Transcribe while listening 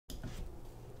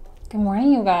Good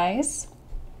morning, you guys.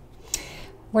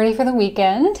 Ready for the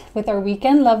weekend with our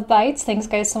weekend love bites. Thanks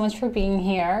guys so much for being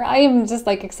here. I am just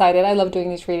like excited. I love doing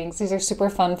these readings. These are super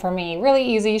fun for me. Really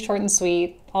easy, short and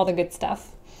sweet, all the good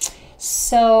stuff.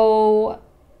 So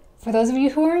for those of you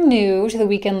who are new to the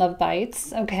weekend love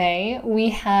bites, okay, we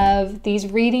have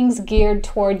these readings geared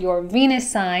toward your Venus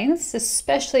signs,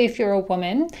 especially if you're a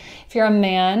woman. If you're a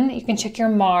man, you can check your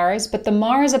Mars, but the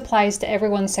Mars applies to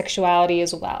everyone's sexuality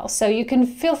as well. So you can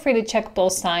feel free to check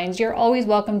both signs. You're always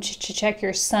welcome to check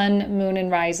your sun, moon, and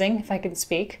rising, if I can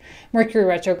speak. Mercury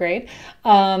retrograde.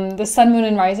 The sun, moon,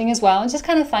 and rising as well, and just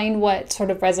kind of find what sort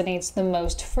of resonates the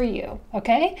most for you,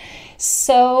 okay?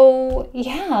 So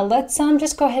yeah, let's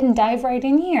just go ahead and dive right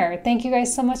in here. Thank you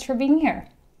guys so much for being here.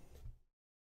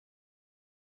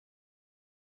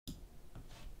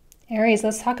 Aries,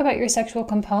 let's talk about your sexual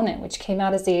component, which came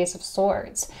out as the Ace of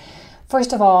Swords.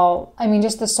 First of all, I mean,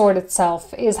 just the sword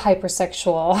itself is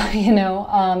hypersexual, you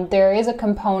know. There is a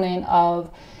component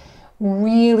of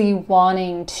really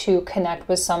wanting to connect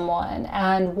with someone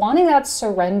and wanting that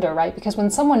surrender, right? Because when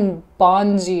someone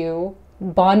bondages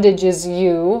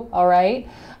you, all right,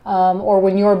 or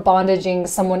when you're bondaging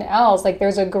someone else, like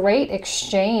there's a great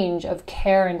exchange of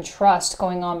care and trust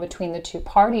going on between the two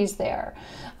parties there.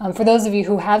 For those of you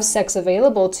who have sex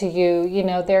available to you, you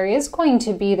know, there is going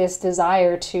to be this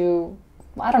desire to,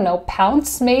 I don't know,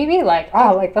 pounce maybe, like,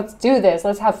 oh, like, let's do this,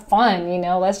 let's have fun, you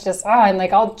know, let's just, I'm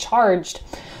like all charged.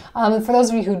 For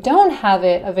those of you who don't have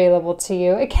it available to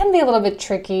you, it can be a little bit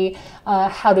tricky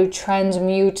how to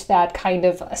transmute that kind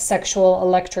of sexual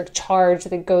electric charge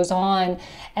that goes on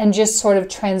and just sort of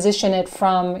transition it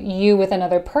from you with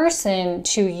another person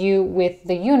to you with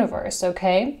the universe,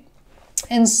 okay?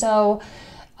 And so,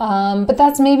 but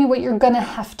that's maybe what you're gonna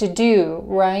have to do,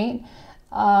 right?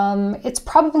 It's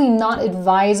probably not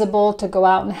advisable to go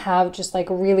out and have just like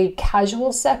really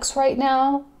casual sex right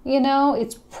now. You know,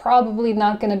 it's probably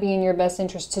not going to be in your best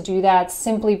interest to do that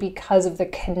simply because of the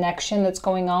connection that's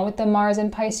going on with the Mars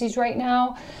and Pisces right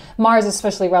now. Mars is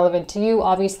especially relevant to you,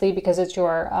 obviously, because it's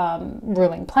your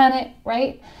ruling planet,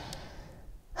 right?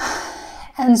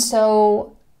 And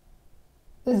so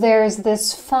there's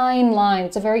this fine line.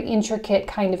 It's a very intricate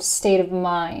kind of state of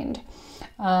mind.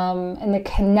 And the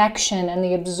connection and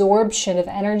the absorption of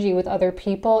energy with other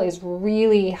people is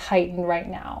really heightened right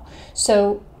now.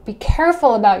 So be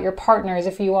careful about your partners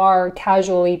if you are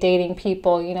casually dating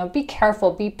people, you know, be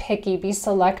careful, be picky, be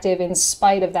selective in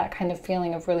spite of that kind of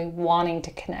feeling of really wanting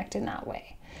to connect in that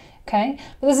way. Okay,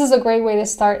 but this is a great way to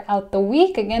start out the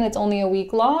week. Again, it's only a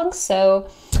week long, so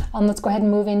let's go ahead and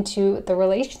move into the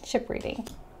relationship reading.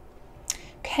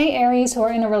 Okay, Aries who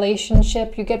are in a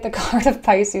relationship, you get the card of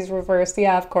Pisces reversed.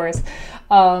 Yeah, of course.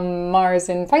 Mars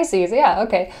in Pisces. Yeah,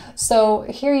 okay. So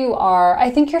here you are. I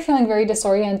think you're feeling very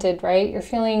disoriented, right? You're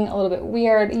feeling a little bit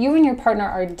weird. You and your partner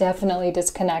are definitely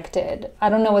disconnected. I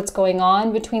don't know what's going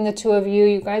on between the two of you.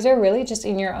 You guys are really just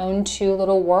in your own two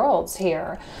little worlds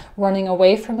here, running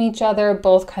away from each other,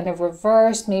 both kind of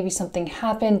reversed. Maybe something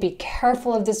happened. Be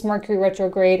careful of this Mercury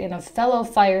retrograde in a fellow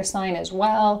fire sign as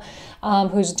well,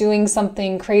 who's doing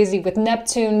something crazy with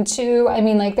Neptune too. I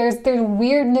mean, like there's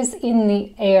weirdness in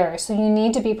the air, so you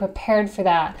need to be prepared for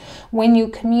that. When you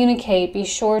communicate, be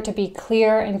sure to be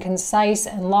clear and concise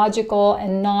and logical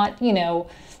and not, you know,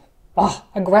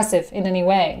 aggressive in any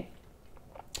way.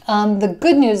 The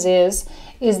good news is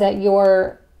that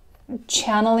your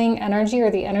channeling energy,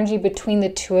 or the energy between the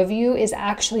two of you, is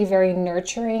actually very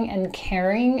nurturing and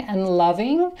caring and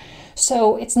loving.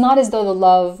 So it's not as though the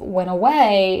love went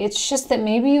away. It's just that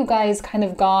maybe you guys kind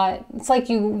of got, it's like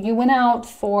you went out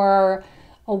for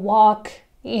a walk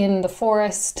in the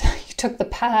forest, you took the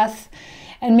path,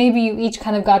 and maybe you each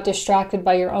kind of got distracted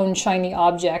by your own shiny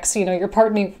objects. You know, your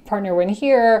partner went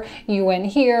here, you went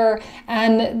here,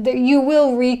 and you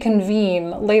will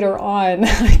reconvene later on.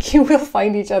 Like you will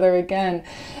find each other again.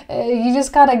 You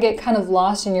just gotta get kind of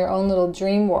lost in your own little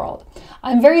dream world.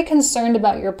 I'm very concerned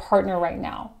about your partner right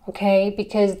now, okay?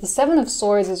 Because the Seven of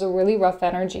Swords is a really rough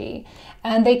energy,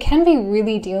 and they can be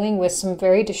really dealing with some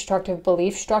very destructive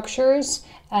belief structures,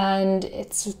 and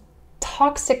it's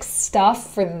toxic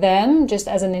stuff for them just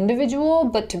as an individual,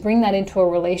 but to bring that into a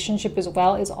relationship as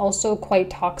well is also quite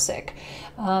toxic.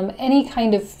 Any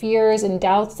kind of fears and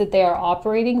doubts that they are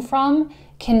operating from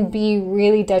can be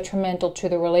really detrimental to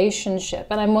the relationship.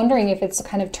 And I'm wondering if it's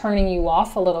kind of turning you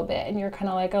off a little bit and you're kind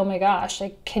of like, oh my gosh,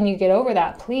 like, can you get over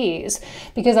that, please?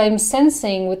 Because I'm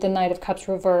sensing with the Knight of Cups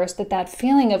reversed that that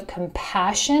feeling of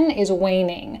compassion is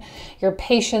waning. Your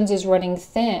patience is running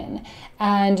thin,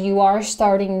 and you are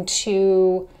starting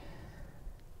to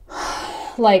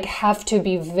like have to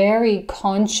be very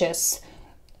conscious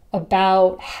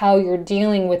about how you're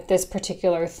dealing with this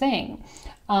particular thing,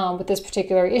 with this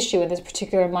particular issue and this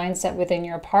particular mindset within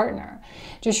your partner.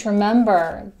 Just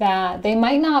remember that they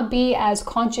might not be as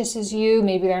conscious as you.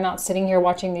 Maybe they're not sitting here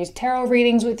watching these tarot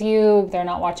readings with you. They're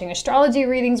not watching astrology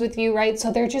readings with you, right?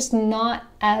 So they're just not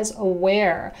as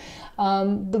aware.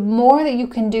 The more that you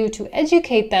can do to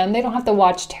educate them, they don't have to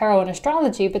watch tarot and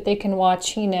astrology, but they can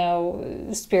watch, you know,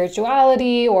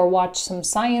 spirituality or watch some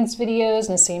science videos,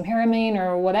 Nassim Haramein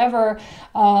or whatever,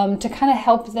 to kind of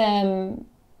help them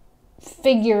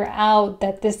figure out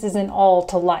that this isn't all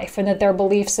to life and that their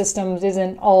belief systems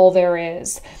isn't all there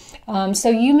is. So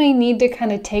you may need to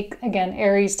kind of take, again,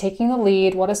 Aries taking the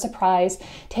lead, what a surprise,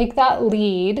 take that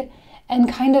lead and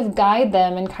kind of guide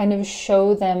them and kind of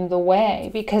show them the way,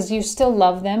 because you still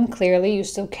love them clearly, you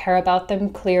still care about them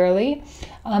clearly.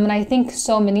 And I think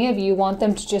so many of you want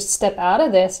them to just step out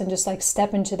of this and just like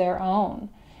step into their own.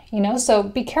 You know, so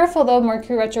be careful though,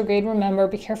 Mercury retrograde, remember,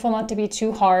 be careful not to be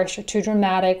too harsh or too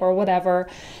dramatic or whatever.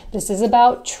 This is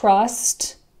about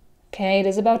trust, okay? It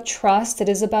is about trust. It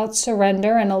is about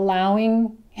surrender and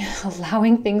allowing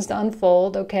things to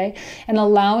unfold, okay? And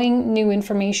allowing new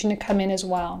information to come in as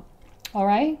well, all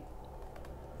right?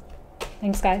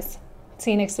 Thanks, guys.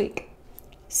 See you next week.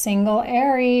 Single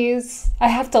Aries. I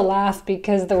have to laugh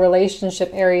because the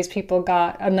relationship Aries people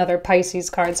got another Pisces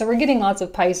card. So we're getting lots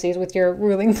of Pisces with your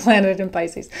ruling planet in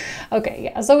Pisces. Okay,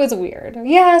 yeah, so it's weird.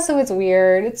 Yeah, so it's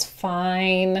weird. It's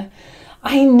fine.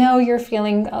 I know you're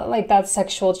feeling like that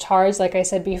sexual charge, like I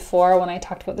said before when I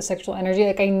talked about the sexual energy.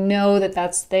 Like I know that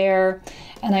that's there.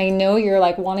 And I know you're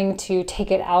like wanting to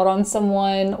take it out on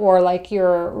someone, or like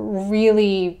you're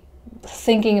really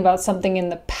thinking about something in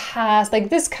the past.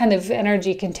 Like this kind of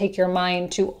energy can take your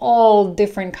mind to all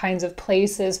different kinds of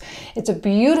places. It's a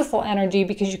beautiful energy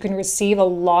because you can receive a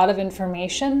lot of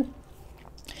information.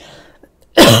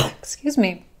 Excuse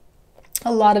me.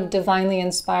 A lot of divinely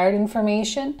inspired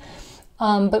information.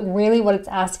 But really what it's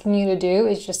asking you to do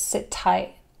is just sit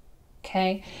tight.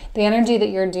 Okay? The energy that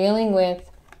you're dealing with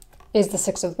is the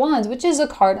Six of Wands, which is a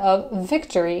card of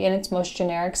victory in its most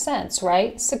generic sense,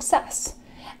 right? Success.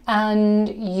 And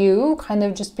you kind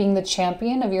of just being the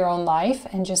champion of your own life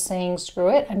and just saying, screw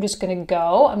it, I'm just going to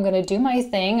go, I'm going to do my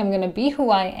thing, I'm going to be who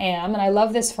I am. And I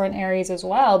love this for an Aries as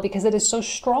well, because it is so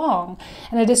strong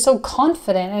and it is so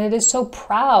confident and it is so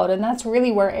proud. And that's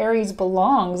really where Aries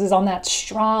belongs, is on that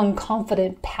strong,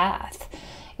 confident path,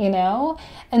 you know?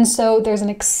 And so there's an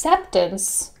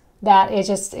acceptance that it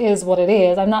just is what it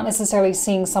is. I'm not necessarily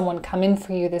seeing someone come in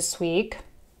for you this week,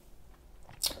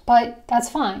 but that's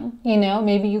fine. You know,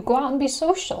 maybe you go out and be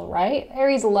social, right?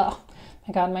 Aries low.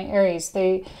 My God, my Aries,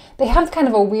 they have kind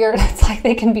of a weird, it's like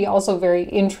they can be also very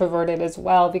introverted as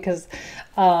well because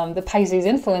the Pisces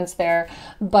influence there.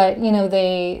 But, you know,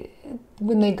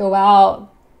 when they go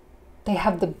out, they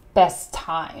have the best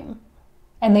time.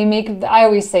 And I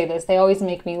always say this, they always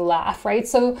make me laugh, right?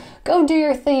 So go do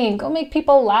your thing, go make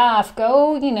people laugh,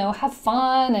 go, you know, have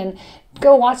fun and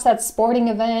go watch that sporting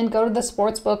event, go to the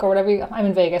sports book or whatever. I'm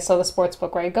in Vegas, so the sports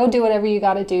book, right? Go do whatever you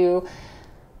got to do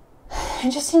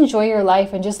and just enjoy your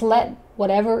life and just let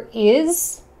whatever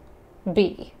is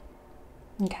be.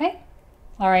 Okay?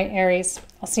 All right, Aries,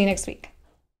 I'll see you next week.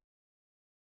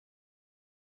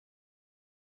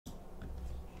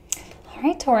 All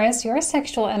right, Taurus, your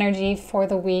sexual energy for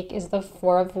the week is the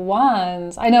Four of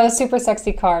Wands. I know, a super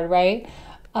sexy card, right?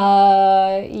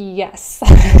 Yes.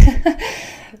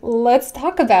 Let's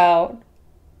talk about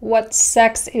what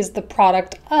sex is the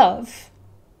product of.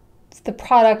 It's the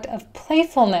product of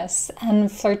playfulness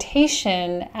and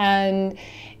flirtation and,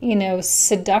 you know,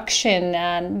 seduction.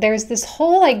 And there's this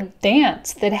whole like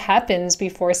dance that happens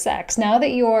before sex. Now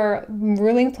that your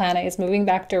ruling planet is moving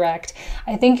back direct,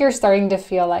 I think you're starting to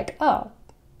feel like, oh,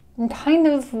 I'm kind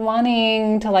of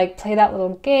wanting to like play that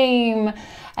little game,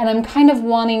 and I'm kind of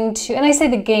wanting to, and I say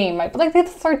the game, right? But like the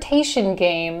flirtation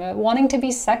game, wanting to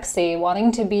be sexy,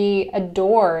 wanting to be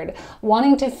adored,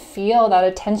 wanting to feel that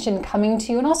attention coming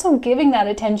to you and also giving that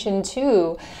attention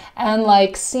too, and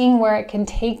like seeing where it can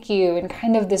take you, and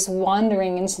kind of this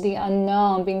wandering into the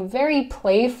unknown, being very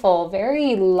playful,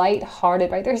 very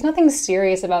lighthearted, right? There's nothing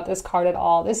serious about this card at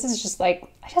all. This is just like,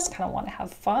 I just kind of want to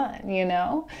have fun, you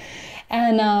know?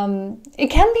 And it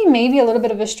can be maybe a little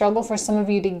bit of a struggle for some of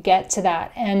you to get to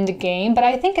that end game, but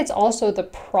I think it's also the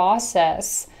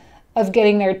process of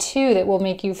getting there too that will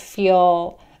make you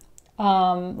feel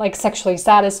like sexually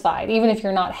satisfied, even if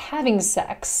you're not having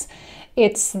sex.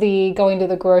 It's the going to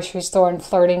the grocery store and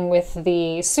flirting with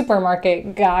the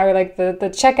supermarket guy, or like the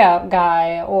checkout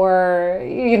guy, or,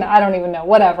 you know, I don't even know,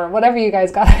 whatever you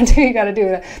guys gotta do, you gotta do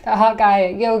that hot guy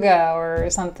at yoga or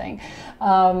something.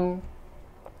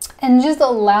 And just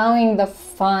allowing the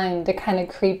fun to kind of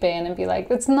creep in and be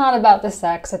like, it's not about the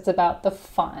sex, it's about the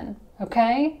fun,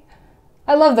 okay?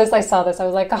 I love this. I saw this. I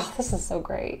was like, oh, this is so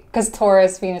great. Because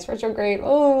Taurus, Venus retrograde,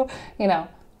 oh, you know.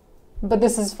 But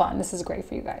this is fun. This is great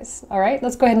for you guys. All right,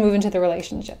 let's go ahead and move into the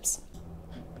relationships.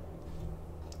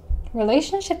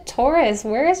 Relationship Taurus,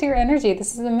 where is your energy?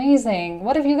 This is amazing.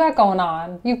 What have you got going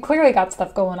on? You've clearly got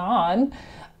stuff going on.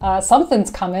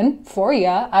 Something's coming for you.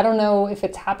 I don't know if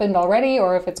it's happened already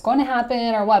or if it's going to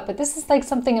happen or what, but this is like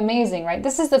something amazing, right?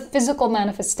 This is the physical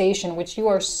manifestation, which you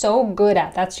are so good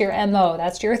at. That's your MO.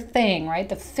 That's your thing, right?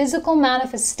 The physical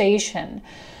manifestation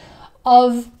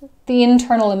of the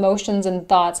internal emotions and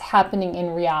thoughts happening in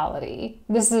reality.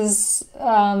 This is,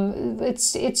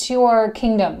 it's your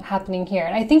kingdom happening here.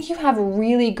 And I think you have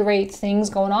really great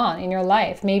things going on in your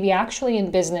life, maybe actually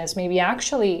in business, maybe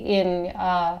actually in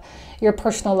your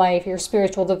personal life, your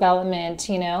spiritual development,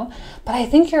 you know. But I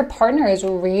think your partner is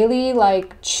really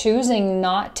like choosing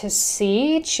not to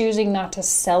see, choosing not to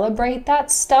celebrate that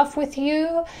stuff with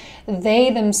you. They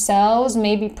themselves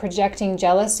may be projecting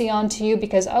jealousy onto you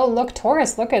because, oh, look,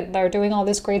 Taurus, look at, they're doing all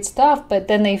this great stuff, but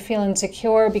then they feel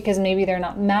insecure because maybe they're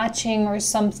not matching or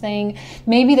something.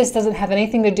 Maybe this doesn't have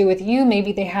anything to do with you.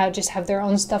 Maybe they just have their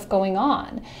own stuff going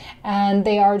on, and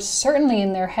they are certainly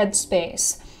in their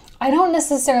headspace. I don't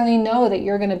necessarily know that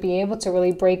you're going to be able to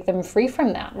really break them free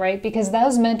from that, right? Because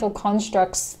those mental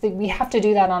constructs, we have to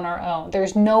do that on our own.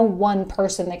 There's no one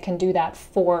person that can do that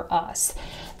for us.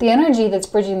 The energy that's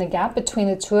bridging the gap between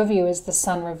the two of you is the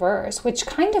Sun reverse, which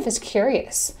kind of is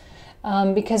curious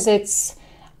because it's,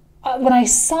 when I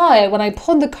saw it, when I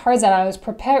pulled the cards out, I was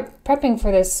prepping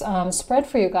for this spread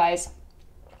for you guys.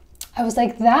 I was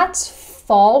like, that's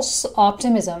false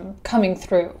optimism coming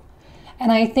through.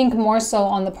 And I think more so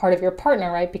on the part of your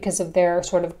partner, right? Because of their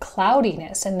sort of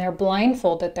cloudiness and their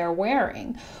blindfold that they're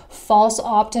wearing. False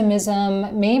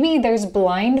optimism. Maybe there's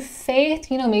blind faith.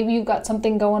 You know, maybe you've got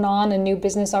something going on, a new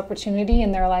business opportunity,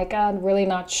 and they're like, I'm really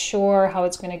not sure how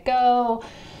it's going to go.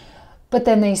 But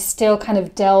then they still kind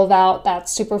of delve out that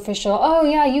superficial, oh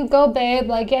yeah, you go babe,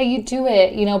 like yeah, you do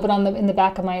it, you know, but in the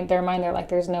back of their mind, they're like,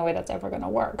 there's no way that's ever gonna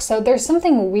work. So there's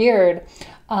something weird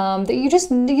that you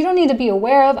don't need to be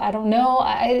aware of. I don't know,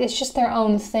 it's just their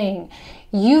own thing.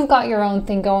 You've got your own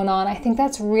thing going on. I think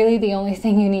that's really the only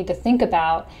thing you need to think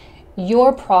about.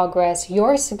 Your progress,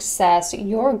 your success,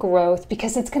 your growth,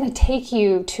 because it's gonna take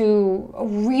you to a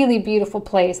really beautiful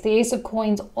place. The Ace of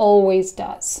Coins always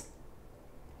does.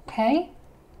 Okay?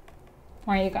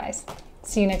 All right, you guys.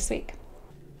 See you next week.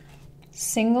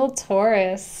 Single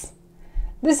Taurus.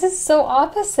 This is so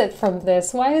opposite from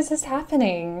this. Why is this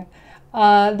happening?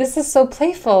 This is so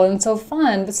playful and so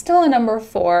fun, but still a number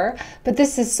 4. But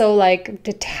this is so like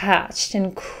detached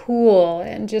and cool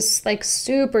and just like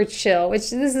super chill, which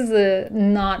this is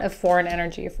not a foreign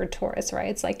energy for Taurus, right?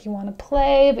 It's like you want to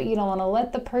play, but you don't want to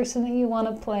let the person that you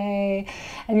want to play.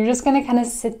 And you're just going to kind of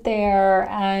sit there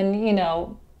and, you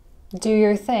know, do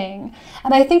your thing.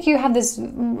 And I think you have this,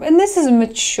 and this is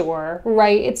mature,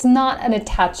 right? It's not an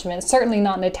attachment, certainly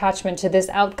not an attachment to this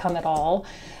outcome at all.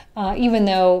 Even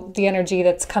though the energy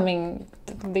that's coming,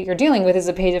 that you're dealing with is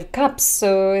a Page of Cups,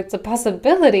 so it's a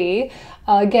possibility.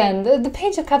 Again, the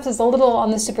Page of Cups is a little on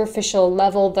the superficial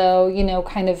level though, you know,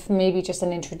 kind of maybe just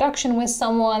an introduction with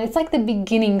someone. It's like the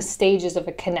beginning stages of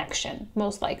a connection,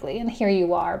 most likely. And here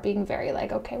you are being very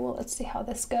like, okay, well, let's see how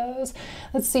this goes.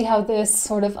 Let's see how this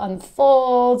sort of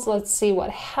unfolds. Let's see what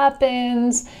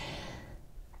happens.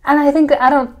 And I think that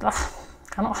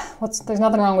there's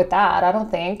nothing wrong with that, I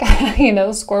don't think. You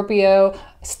know, Scorpio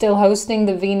still hosting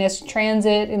the Venus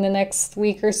transit in the next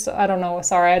week or so. I don't know,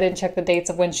 sorry, I didn't check the dates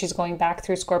of when she's going back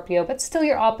through Scorpio, but still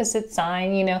your opposite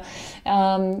sign, you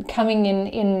know, coming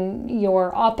in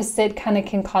your opposite kind of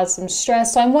can cause some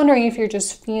stress. So I'm wondering if you're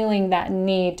just feeling that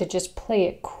need to just play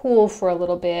it cool for a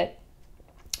little bit,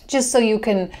 just so you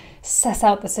can suss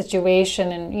out the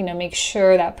situation and, you know, make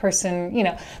sure that person, you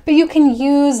know, but you can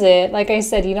use it. Like I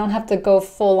said, you don't have to go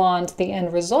full on to the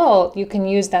end result. You can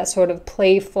use that sort of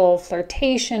playful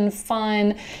flirtation,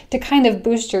 fun to kind of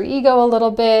boost your ego a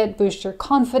little bit, boost your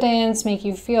confidence, make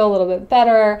you feel a little bit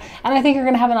better. And I think you're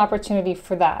going to have an opportunity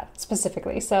for that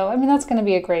specifically. So, I mean, that's going to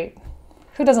be a great,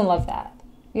 who doesn't love that,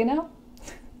 you know?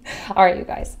 All right, you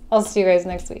guys, I'll see you guys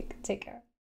next week. Take care.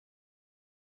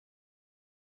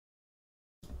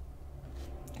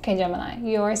 Okay, Gemini,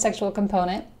 your sexual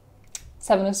component,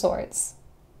 7 of Swords.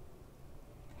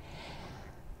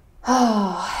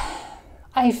 Oh,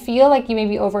 I feel like you may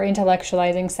be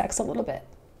over-intellectualizing sex a little bit.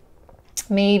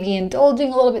 maybe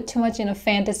indulging a little bit too much in a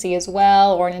fantasy as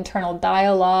well, or an internal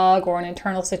dialogue, or an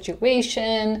internal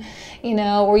situation, you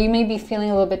know, or you may be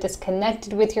feeling a little bit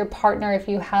disconnected with your partner if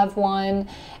you have one,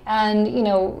 and, you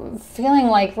know, feeling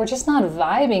like we're just not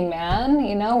vibing, man,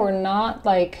 you know, we're not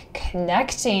like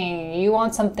connecting. You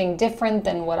want something different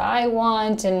than what I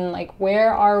want, and like,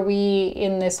 where are we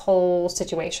in this whole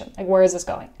situation? Like, where is this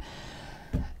going?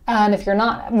 And if you're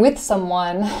not with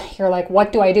someone, you're like,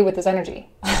 what do I do with this energy?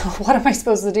 What am I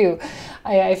supposed to do?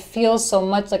 I feel so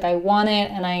much like I want it,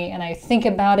 and I think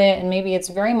about it, and maybe it's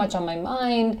very much on my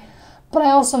mind, but I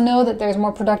also know that there's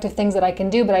more productive things that I can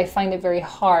do, but I find it very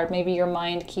hard. Maybe your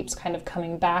mind keeps kind of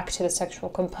coming back to the sexual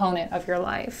component of your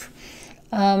life.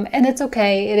 And it's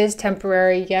okay. It is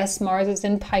temporary. Yes, Mars is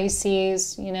in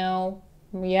Pisces, you know.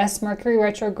 Yes, Mercury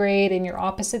retrograde in your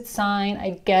opposite sign.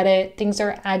 I get it. Things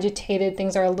are agitated.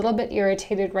 Things are a little bit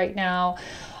irritated right now.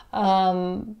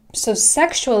 So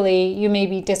sexually, you may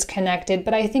be disconnected,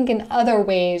 but I think in other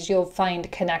ways you'll find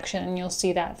connection, and you'll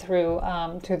see that through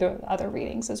the other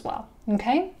readings as well.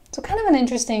 Okay? So kind of an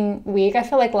interesting week. I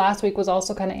feel like last week was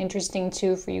also kind of interesting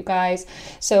too for you guys.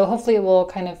 So hopefully it will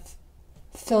kind of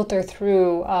filter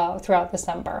through throughout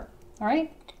December. All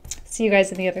right? See you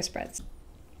guys in the other spreads.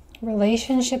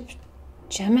 Relationship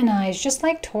Gemini is just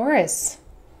like Taurus.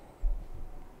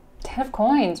 10 of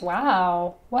coins.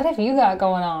 Wow. What have you got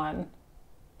going on?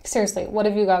 Seriously, what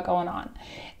have you got going on?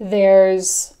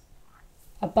 There's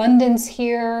abundance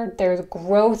here. There's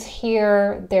growth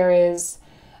here. There is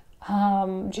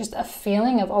just a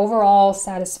feeling of overall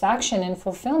satisfaction and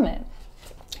fulfillment.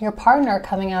 Your partner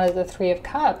coming out of the Three of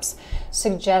Cups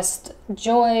suggests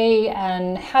joy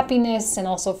and happiness, and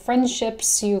also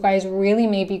friendships. You guys really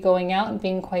may be going out and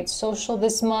being quite social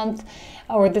this month,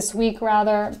 or this week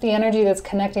rather. The energy that's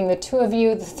connecting the two of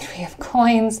you, the Three of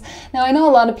Coins. Now, I know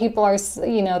a lot of people are,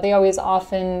 you know, they always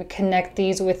often connect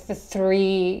these with the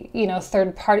three, you know,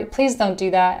 third party. Please don't do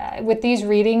that. With these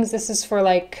readings, this is for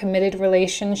like committed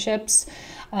relationships.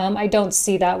 I don't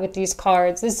see that with these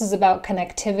cards. This is about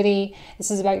connectivity.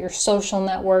 This is about your social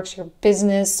networks, your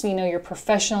business, you know, your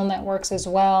professional networks as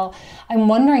well. I'm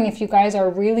wondering if you guys are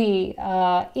really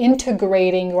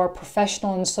integrating your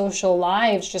professional and social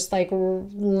lives, just like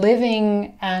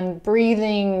living and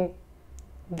breathing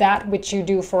that which you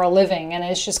do for a living. And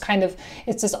it's just kind of,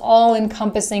 it's this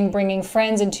all-encompassing, bringing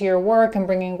friends into your work and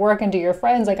bringing work into your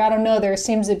friends. Like, I don't know, there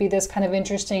seems to be this kind of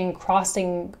interesting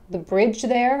crossing the bridge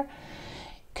there.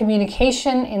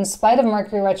 Communication, in spite of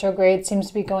Mercury retrograde, seems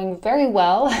to be going very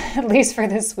well, at least for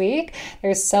this week.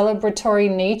 There's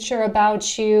celebratory nature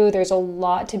about you. There's a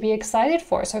lot to be excited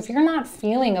for. So if you're not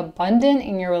feeling abundant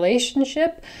in your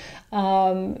relationship, you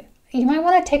might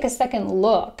want to take a second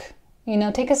look. You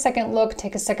know, take a second look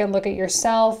at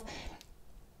yourself,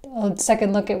 a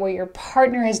second look at what your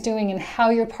partner is doing and how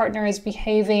your partner is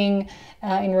behaving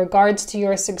in regards to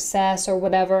your success or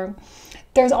whatever.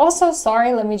 There's also,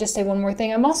 sorry, let me just say one more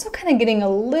thing. I'm also kind of getting a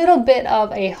little bit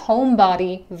of a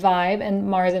homebody vibe, and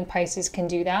Mars and Pisces can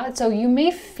do that. So you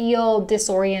may feel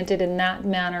disoriented in that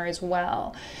manner as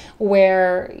well,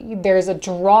 where there's a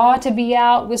draw to be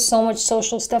out with so much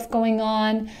social stuff going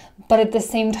on, but at the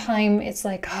same time, it's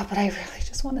like, oh, but I really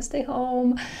just want to stay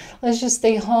home. Let's just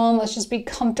stay home. Let's just be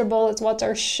comfortable. Let's watch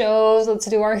our shows. Let's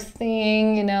do our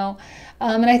thing, you know.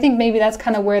 And I think maybe that's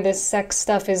kind of where this sex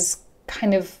stuff is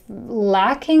kind of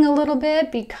lacking a little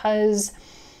bit, because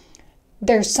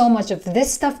there's so much of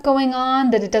this stuff going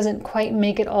on that it doesn't quite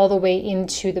make it all the way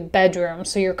into the bedroom.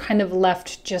 So you're kind of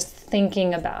left just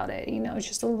thinking about it, you know, it's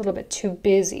just a little bit too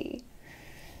busy.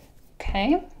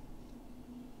 Okay.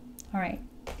 All right.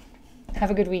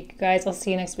 Have a good week, guys. I'll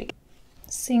see you next week.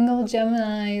 Single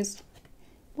Geminis.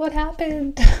 What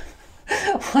happened?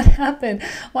 What happened?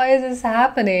 Why is this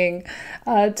happening?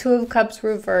 Two of Cups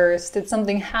reversed. Did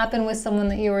something happen with someone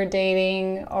that you were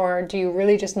dating? Or do you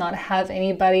really just not have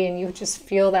anybody and you just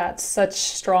feel that such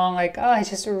strong, like, oh, I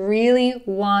just really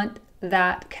want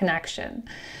that connection?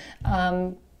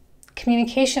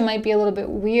 Communication might be a little bit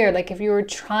weird. Like if you were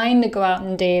trying to go out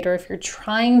and date, or if you're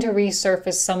trying to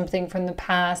resurface something from the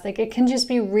past, like it can just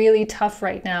be really tough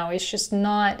right now. It's just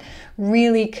not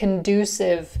really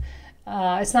conducive.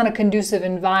 It's not a conducive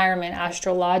environment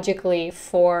astrologically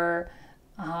for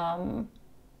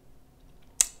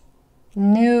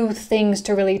new things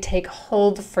to really take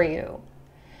hold for you.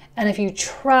 And if you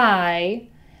try,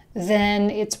 then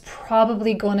it's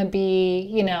probably going to be,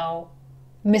 you know,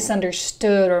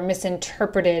 misunderstood or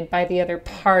misinterpreted by the other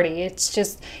party. It's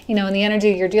just, you know, and the energy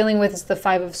you're dealing with is the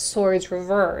Five of Swords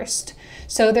reversed.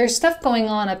 So there's stuff going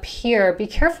on up here. Be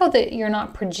careful that you're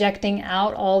not projecting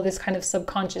out all this kind of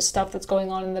subconscious stuff that's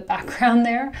going on in the background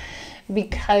there,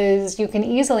 because you can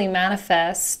easily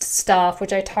manifest stuff,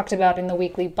 which I talked about in the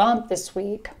weekly bump this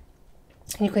week.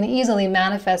 You can easily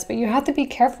manifest, but you have to be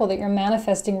careful that you're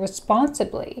manifesting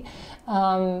responsibly.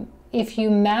 If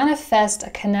you manifest a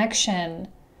connection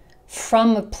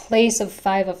from a place of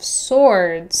Five of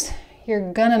Swords,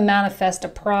 you're gonna manifest a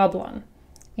problem,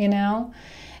 you know?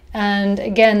 And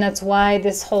again, that's why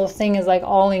this whole thing is like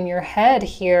all in your head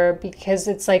here, because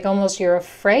it's like almost you're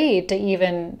afraid to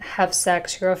even have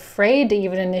sex. You're afraid to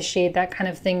even initiate that kind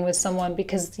of thing with someone,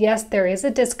 because yes, there is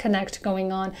a disconnect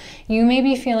going on. You may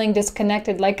be feeling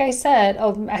disconnected. Like I said,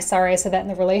 sorry, I said that in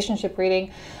the relationship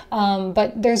reading.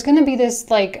 But there's going to be this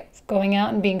like going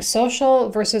out and being social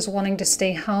versus wanting to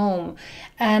stay home.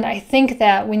 And I think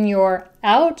that when you're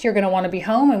out, you're going to want to be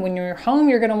home. And when you're home,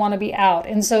 you're going to want to be out.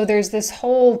 And so there's this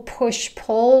whole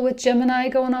push-pull with Gemini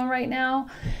going on right now.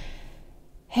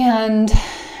 And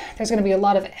there's going to be a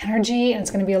lot of energy, and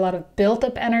it's going to be a lot of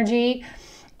built-up energy.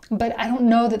 But I don't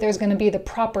know that there's going to be the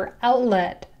proper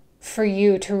outlet for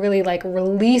you to really like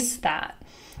release that.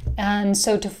 And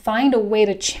so to find a way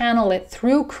to channel it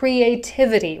through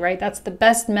creativity, right? That's the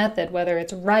best method, whether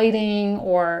it's writing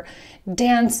or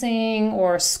dancing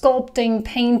or sculpting,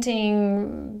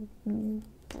 painting,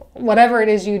 whatever it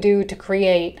is you do to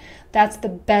create. That's the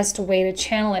best way to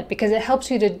channel it, because it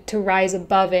helps you to rise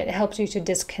above it. It helps you to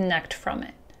disconnect from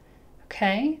it.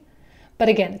 Okay? But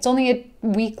again, it's only a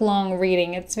week-long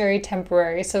reading. It's very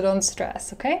temporary, so don't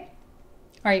stress, okay?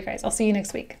 All right, you guys, I'll see you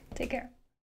next week. Take care.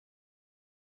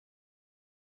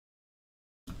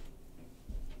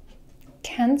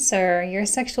 Cancer, your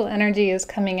sexual energy is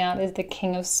coming out as the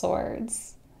King of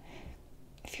Swords.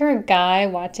 If you're a guy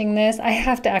watching this, I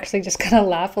have to actually just kind of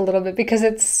laugh a little bit, because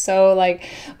it's so like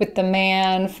with the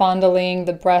man fondling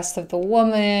the breast of the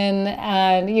woman,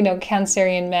 and you know,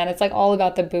 Cancerian men, it's like all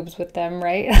about the boobs with them,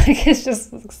 right? Like it's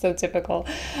just so typical.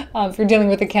 If you're dealing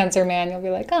with a Cancer man, you'll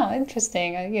be like, oh,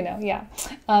 interesting, you know, yeah.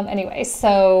 Anyway,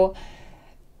 so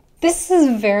this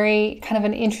is very kind of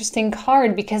an interesting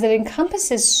card, because it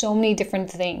encompasses so many different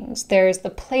things. There's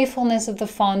the playfulness of the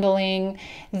fondling,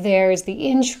 there's the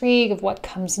intrigue of what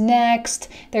comes next,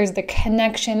 there's the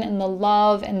connection and the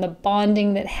love and the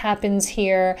bonding that happens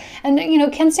here. And you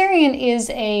know, Cancerian is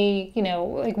a, you know,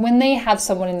 like when they have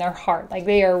someone in their heart, like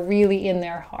they are really in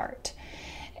their heart.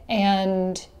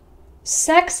 And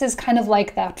sex is kind of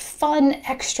like that fun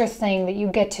extra thing that you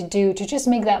get to do to just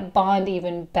make that bond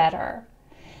even better.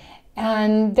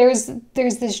 And there's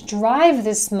this drive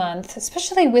this month,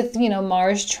 especially with, you know,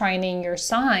 Mars trining your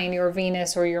sign, your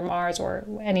Venus or your Mars or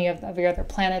any of your other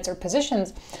planets or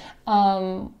positions,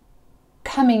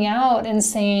 coming out and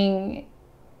saying,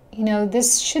 you know,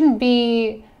 this shouldn't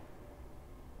be,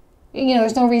 you know,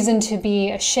 there's no reason to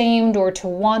be ashamed or to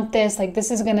want this. Like,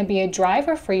 this is going to be a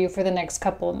driver for you for the next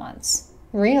couple of months,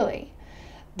 really.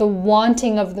 The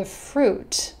wanting of the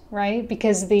fruit, right?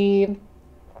 Because the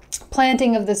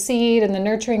planting of the seed and the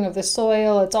nurturing of the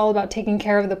soil, it's all about taking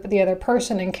care of the other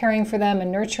person and caring for them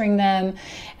and nurturing them.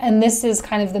 And this is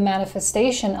kind of the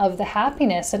manifestation of the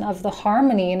happiness and of the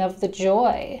harmony and of the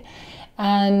joy.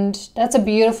 And that's a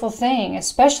beautiful thing,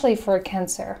 especially for a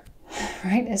Cancer,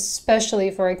 right?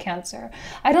 Especially for a Cancer.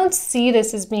 I don't see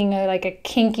this as being like a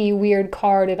kinky, weird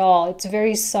card at all. It's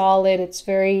very solid. It's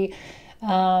very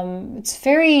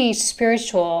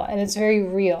spiritual, and it's very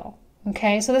real.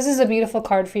 Okay, so this is a beautiful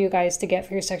card for you guys to get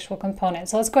for your sexual component.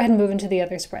 So let's go ahead and move into the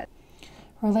other spread.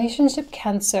 Relationship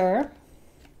Cancer.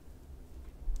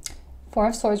 Four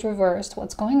of Swords reversed.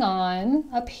 What's going on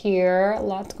up here?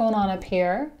 Lots going on up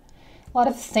here. A lot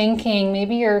of thinking.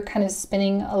 Maybe you're kind of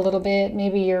spinning a little bit.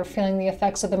 Maybe you're feeling the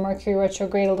effects of the Mercury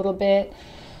retrograde a little bit.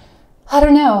 I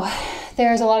don't know.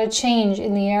 There's a lot of change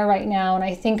in the air right now, and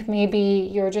I think maybe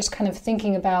you're just kind of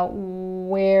thinking about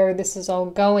where this is all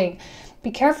going. Be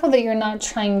careful that you're not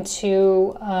trying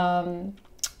to,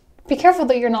 be careful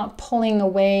that you're not pulling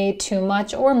away too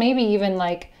much, or maybe even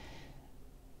like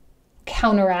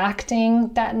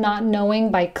counteracting that not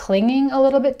knowing by clinging a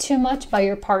little bit too much by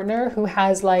your partner, who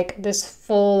has like this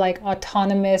full like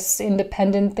autonomous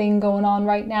independent thing going on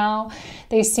right now.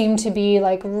 They seem to be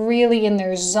like really in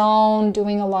their zone,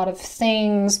 doing a lot of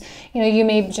things. You know, you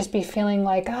may just be feeling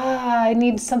like, I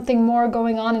need something more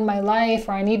going on in my life,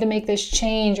 or I need to make this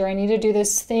change, or I need to do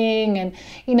this thing. And,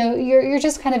 you know, you're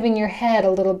just kind of in your head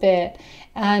a little bit.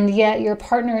 And yet your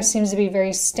partner seems to be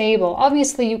very stable.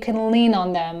 Obviously, you can lean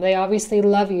on them. They obviously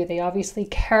love you. They obviously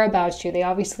care about you. They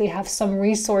obviously have some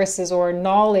resources or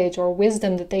knowledge or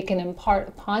wisdom that they can impart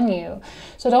upon you.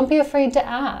 So don't be afraid to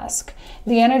ask.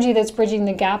 The energy that's bridging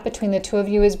the gap between the two of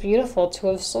you is beautiful. Two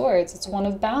of Swords. It's one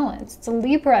of balance. It's a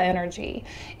Libra energy.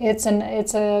 It's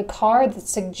a card that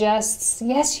suggests,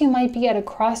 yes, you might be at a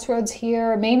crossroads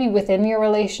here. Maybe within your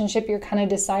relationship, you're kind of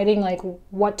deciding like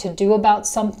what to do about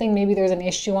something. Maybe there's an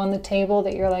issue on the table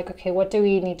that you're like, okay, what do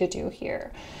we need to do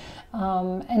here?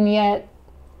 And yet,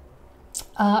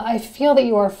 I feel that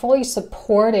you are fully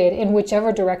supported in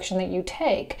whichever direction that you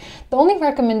take. The only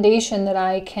recommendation that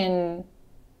I can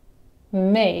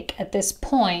make at this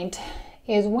point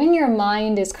is when your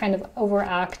mind is kind of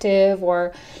overactive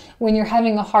or when you're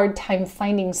having a hard time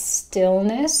finding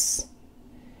stillness,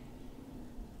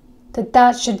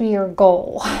 that should be your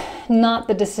goal, not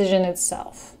the decision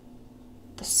itself.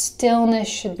 The stillness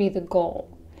should be the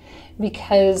goal,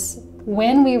 because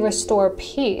when we restore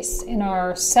peace in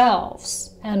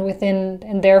ourselves and within,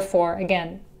 and therefore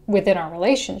again within our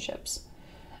relationships,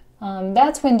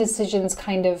 that's when decisions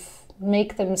kind of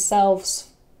make themselves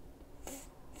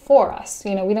for us.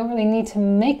 You know, we don't really need to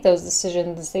make those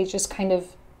decisions. They just kind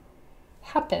of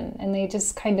happen and they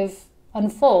just kind of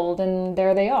unfold, and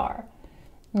there they are.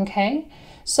 Okay,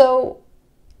 so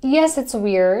yes, it's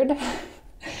weird.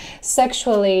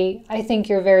 Sexually, I think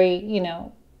you're very,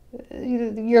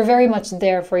 you're very much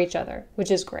there for each other,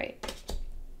 which is great.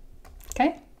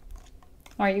 Okay?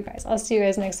 All right, you guys. I'll see you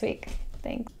guys next week.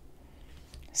 Thanks.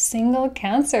 Single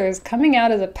Cancer is coming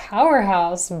out as a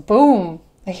powerhouse. Boom.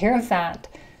 The Hierophant.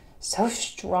 So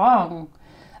strong.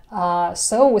 With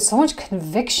so much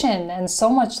conviction and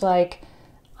so much like,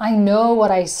 I know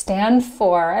what I stand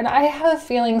for. And I have a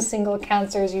feeling, single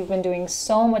Cancers, you've been doing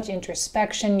so much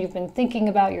introspection. You've been thinking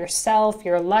about yourself,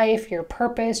 your life, your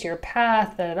purpose, your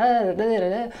path. And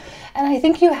I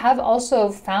think you have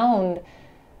also found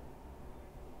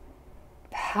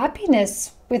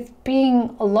happiness with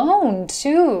being alone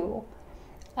too.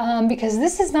 Because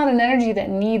this is not an energy that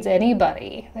needs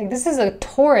anybody. Like, this is a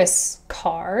Taurus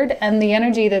card, and the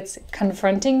energy that's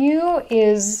confronting you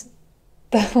is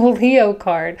the Leo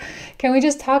card. Can we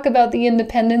just talk about the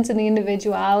independence and the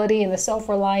individuality and the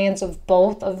self-reliance of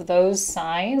both of those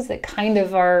signs that kind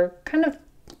of are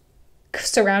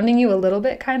surrounding you a little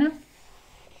bit, kind of?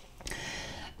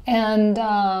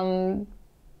 And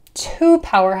two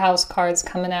powerhouse cards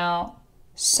coming out.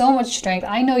 So much strength.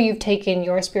 I know you've taken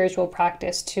your spiritual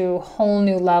practice to whole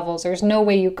new levels. There's no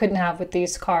way you couldn't have with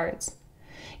these cards.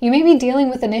 You may be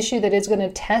dealing with an issue that is going to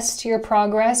test your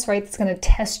progress, right? It's going to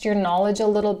test your knowledge a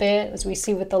little bit, as we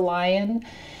see with the Lion.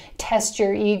 Test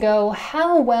your ego.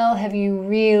 How well have you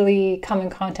really come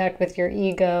in contact with your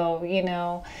ego,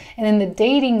 And in the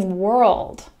dating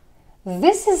world,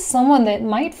 this is someone that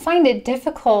might find it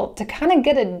difficult to kind of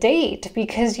get a date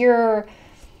because you're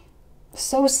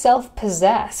so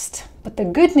self-possessed. But the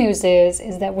good news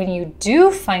is that when you do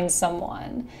find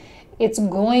someone, it's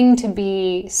going to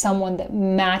be someone that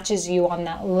matches you on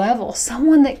that level,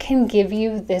 someone that can give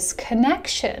you this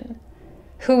connection,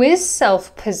 who is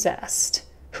self-possessed,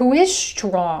 who is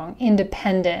strong,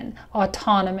 independent,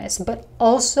 autonomous, but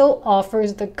also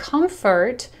offers the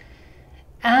comfort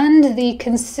and the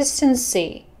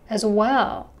consistency as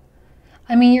well.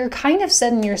 I mean, you're kind of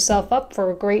setting yourself up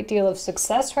for a great deal of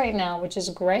success right now, which is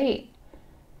great.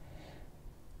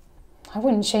 I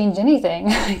wouldn't change anything.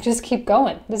 Just keep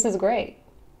going. This is great.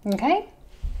 Okay?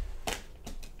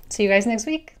 See you guys next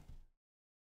week.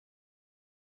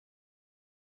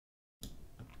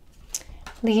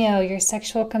 Leo, your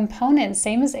sexual component,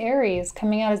 same as Aries,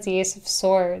 coming out as the Ace of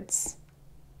Swords.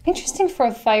 Interesting for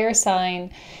a fire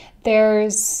sign.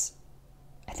 There's,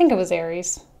 I think it was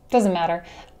Aries. Doesn't matter.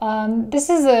 This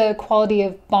is a quality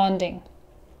of bonding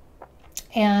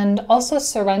and also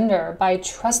surrender by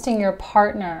trusting your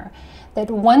partner. That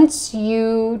once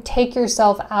you take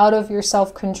yourself out of your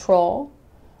self-control,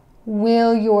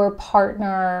 will your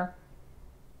partner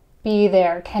be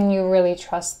there? Can you really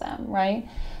trust them, right?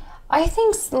 I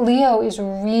think Leo is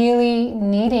really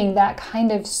needing that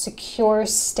kind of secure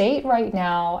state right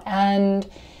now. And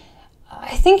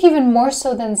I think even more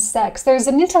so than sex, there's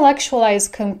an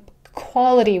intellectualized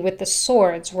quality with the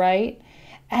swords, right?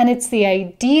 And it's the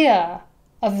idea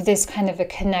of this kind of a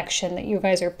connection that you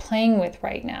guys are playing with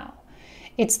right now.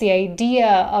 It's the idea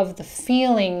of the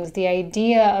feelings, the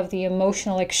idea of the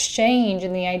emotional exchange,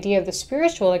 and the idea of the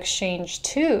spiritual exchange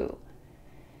too.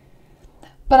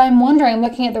 But I'm wondering, I'm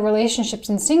looking at the relationships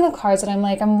and single cards, and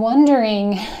I'm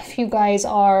wondering if you guys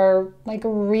are like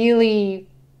really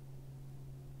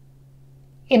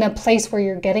in a place where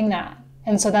you're getting that.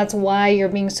 And so that's why you're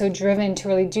being so driven to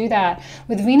really do that.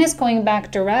 With Venus going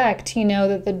back direct, you know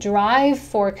that the drive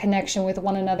for connection with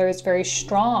one another is very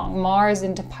strong. Mars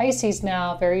into Pisces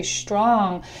now, very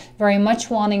strong, very much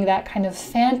wanting that kind of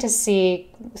fantasy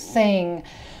thing.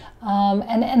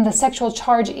 And the sexual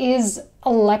charge is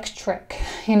electric.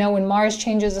 You know, when Mars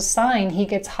changes a sign, he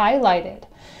gets highlighted.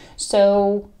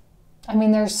 So, I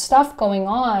mean, there's stuff going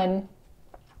on.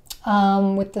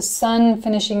 With the sun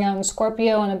finishing out in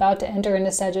Scorpio and about to enter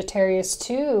into Sagittarius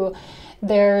too,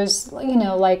 there's, you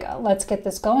know, like, let's get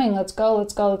this going, let's go,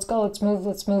 let's go, let's go, let's move,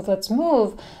 let's move, let's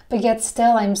move. But yet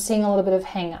still I'm seeing a little bit of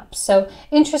hang-ups. So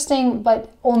interesting,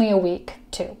 but only a week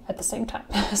too at the same time.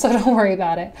 So don't worry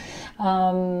about it.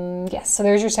 Yes, so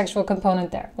there's your sexual component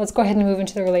there. Let's go ahead and move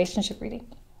into the relationship reading.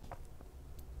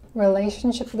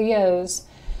 Relationship Leos,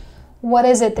 what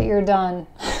is it that you're done?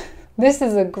 This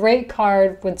is a great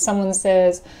card when someone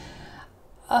says,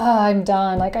 oh, I'm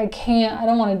done. Like, I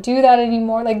don't want to do that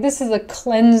anymore. Like, this is a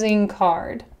cleansing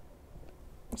card.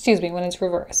 Excuse me, when it's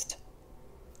reversed.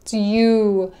 It's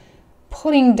you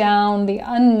putting down the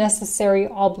unnecessary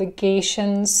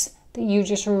obligations that you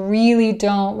just really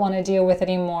don't want to deal with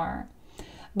anymore.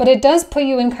 But it does put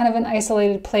you in kind of an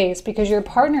isolated place because your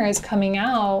partner is coming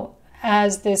out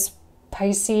as this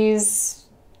Pisces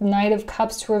Knight of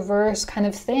Cups reverse kind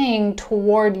of thing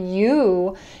toward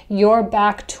you. You're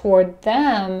back toward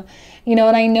them, you know,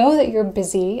 and I know that you're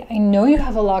busy. I know you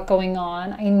have a lot going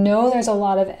on. I know there's a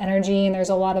lot of energy and there's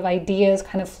a lot of ideas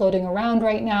kind of floating around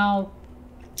right now.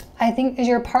 I think is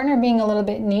your partner being a little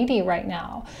bit needy right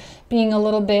now, being a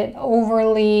little bit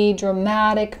overly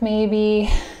dramatic, maybe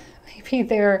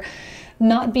they're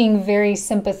not being very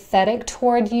sympathetic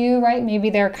toward you, right?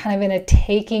 Maybe they're kind of in a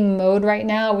taking mode right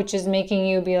now, which is making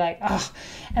you be like, ugh.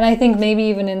 And I think maybe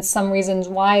even in some reasons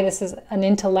why this is an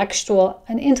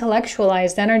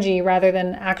intellectualized energy rather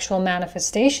than actual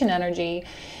manifestation energy,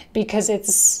 because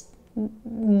it's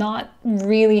not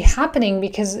really happening,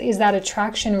 because is that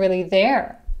attraction really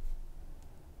there?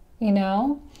 You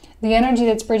know, the energy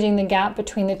that's bridging the gap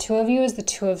between the two of you is the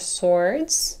Two of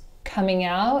Swords coming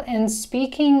out. And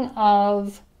speaking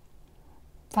of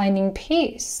finding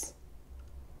peace,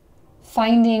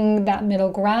 finding that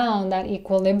middle ground, that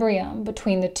equilibrium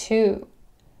between the two.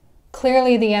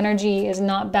 Clearly the energy is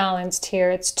not balanced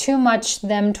here. It's too much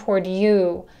them toward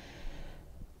you.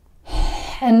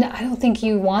 And I don't think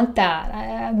you want that.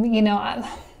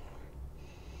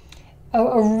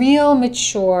 A real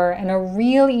mature and a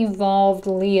real evolved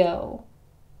Leo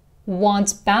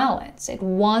wants balance. It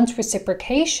wants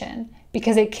reciprocation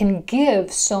because it can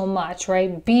give so much,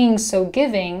 right? Being so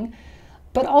giving,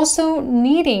 but also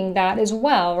needing that as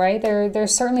well, right?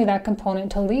 There's certainly that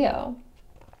component to Leo.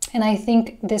 And I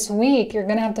think this week you're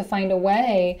going to have to find a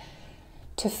way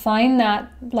to find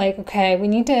that, like, okay, we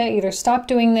need to either stop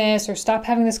doing this or stop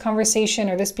having this conversation,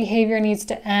 or this behavior needs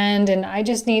to end. And I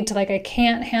just need to, like, I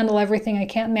can't handle everything. I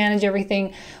can't manage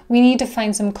everything. We need to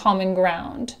find some common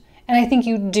ground. And I think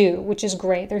you do, which is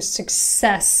great. There's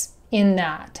success in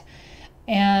that.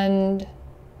 And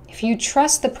if you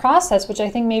trust the process, which I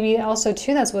think maybe also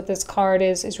too, that's what this card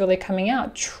is really coming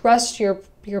out. Trust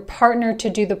your partner to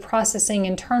do the processing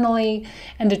internally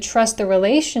and to trust the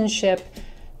relationship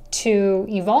to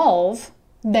evolve,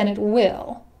 then it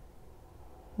will.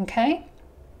 Okay?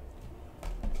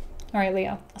 All right,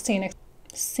 Leo, I'll see you next.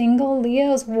 Single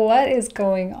Leos, what is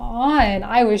going on?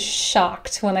 I was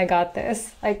shocked when I got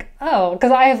this. Like, oh,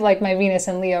 because I have like my Venus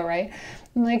in Leo, right?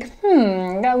 I'm like,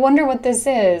 I wonder what this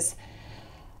is.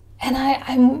 And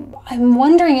I'm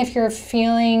wondering if you're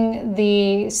feeling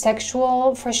the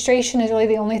sexual frustration is really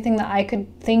the only thing that I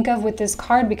could think of with this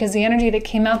card, because the energy that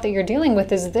came out that you're dealing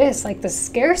with is this, like the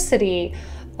scarcity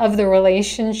of the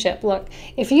relationship. Look,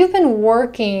 if you've been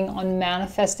working on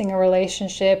manifesting a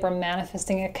relationship or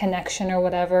manifesting a connection or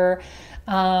whatever,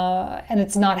 and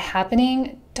it's not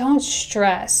happening, don't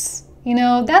stress. You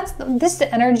know, this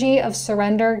energy of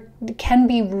surrender can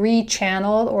be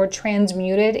rechanneled or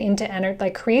transmuted into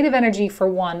like creative energy for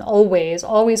one, always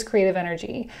creative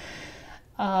energy.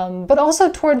 But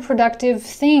also toward productive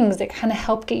things that kind of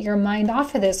help get your mind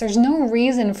off of this. There's no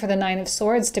reason for the Nine of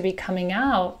Swords to be coming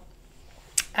out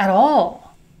at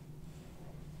all.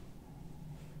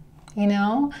 You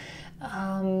know,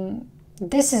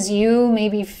 this is you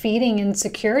maybe feeding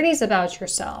insecurities about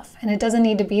yourself, and it doesn't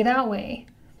need to be that way.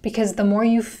 Because the more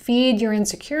you feed your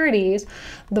insecurities,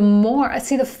 the more,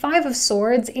 see, the Five of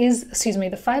Swords is,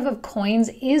 the Five of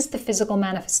Coins is the physical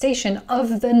manifestation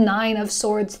of the Nine of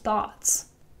Swords thoughts.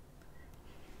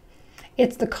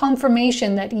 It's the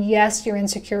confirmation that yes, your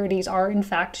insecurities are in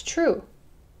fact true.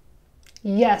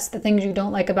 Yes, the things you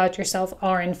don't like about yourself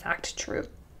are in fact true.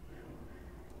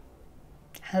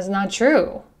 That's not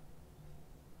true.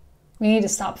 We need to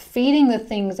stop feeding the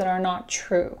things that are not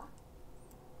true,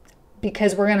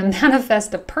 because we're going to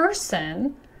manifest a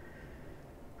person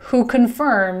who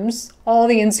confirms all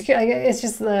the insecurity. It's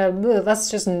just let's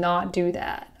just not do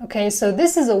that. Okay, so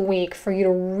this is a week for you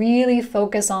to really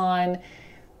focus on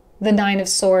the Nine of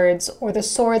Swords, or the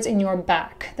swords in your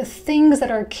back, the things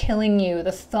that are killing you,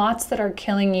 the thoughts that are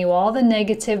killing you, all the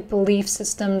negative belief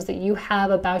systems that you have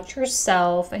about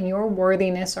yourself and your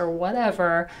worthiness or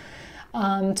whatever,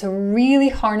 to really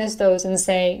harness those and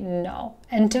say no,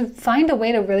 and to find a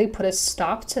way to really put a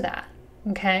stop to that.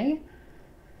 Okay?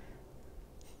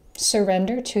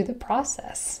 Surrender to the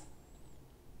process.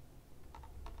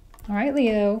 All right,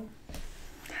 Leo.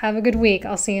 Have a good week.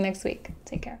 I'll see you next week.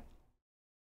 Take care.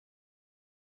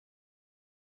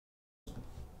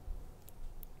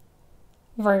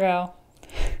 Virgo.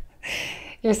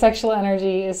 Your sexual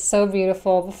energy is so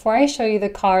beautiful. Before I show you the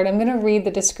card, I'm going to read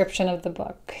the description of the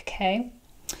book, okay?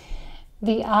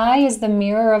 The eye is the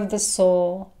mirror of the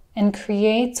soul and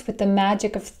creates with the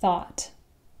magic of thought.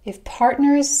 If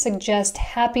partners suggest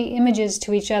happy images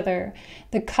to each other,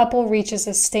 the couple reaches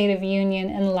a state of union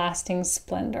and lasting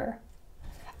splendor.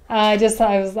 I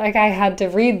was like, I had to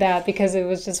read that because it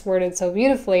was just worded so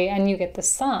beautifully. And you get the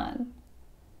sun.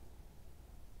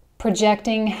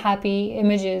 Projecting happy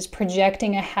images,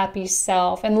 projecting a happy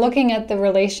self, and looking at the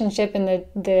relationship in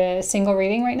the single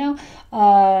reading right now,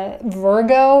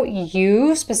 Virgo,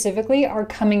 you specifically are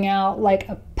coming out like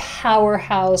a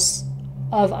powerhouse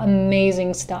of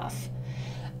amazing stuff.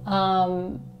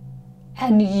 And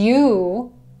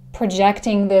you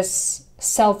projecting this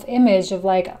self-image of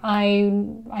like,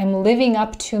 I'm living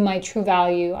up to my true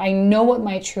value. I know what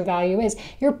my true value is.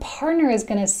 Your partner is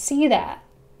going to see that.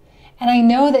 And I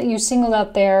know that you singled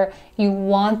out there, you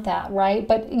want that, right?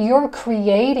 But you're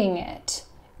creating it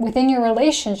within your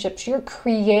relationships. You're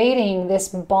creating this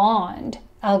bond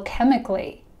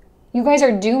alchemically. You guys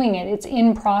are doing it. It's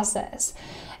in process.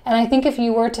 And I think if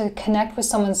you were to connect with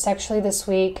someone sexually this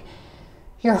week,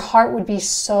 your heart would be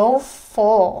so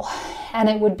full and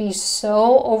it would be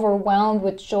so overwhelmed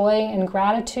with joy and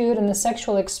gratitude. And the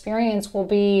sexual experience will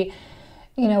be,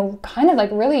 you know, kind of like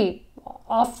really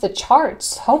off the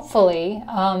charts, hopefully,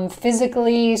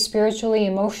 physically, spiritually,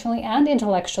 emotionally, and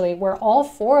intellectually, where all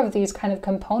four of these kind of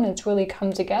components really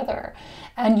come together.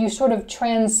 And you sort of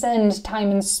transcend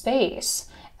time and space.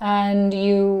 And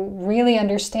you really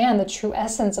understand the true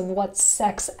essence of what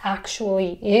sex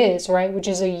actually is, right? Which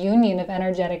is a union of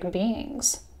energetic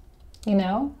beings, you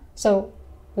know? So,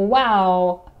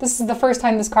 wow, this is the first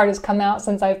time this card has come out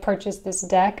since I've purchased this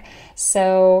deck.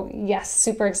 So, yes,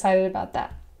 super excited about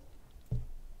that.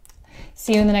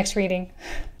 See you in the next reading.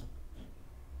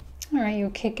 All right,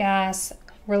 you kick-ass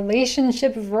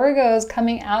relationship Virgos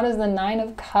coming out as the Nine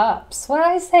of Cups. What did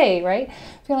I say, right?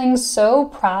 Feeling so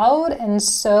proud and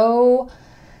so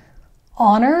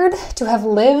honored to have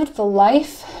lived the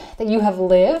life that you have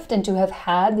lived and to have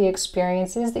had the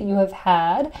experiences that you have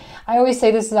had. I always say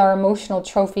this is our emotional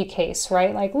trophy case,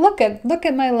 right? Like, look at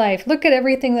my life. Look at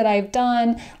everything that I've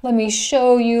done. Let me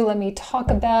show you. Let me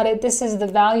talk about it. This is the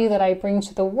value that I bring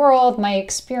to the world. My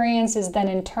experience is then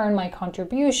in turn my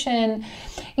contribution.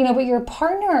 You know, but your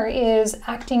partner is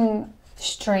acting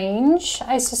strange,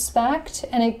 I suspect,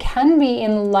 and it can be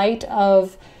in light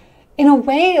of, in a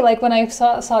way, like when I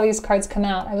saw these cards come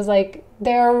out, I was like,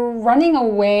 they're running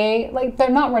away. Like, they're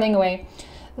not running away.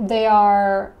 They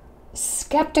are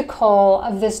skeptical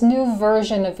of this new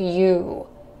version of you.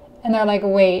 And they're like,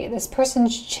 wait, this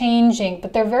person's changing,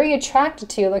 but they're very attracted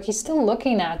to you. Like, he's still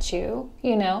looking at you,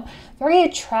 you know, very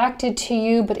attracted to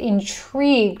you, but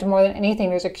intrigued more than anything.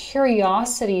 There's a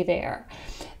curiosity there.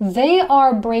 They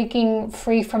are breaking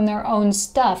free from their own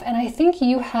stuff. And I think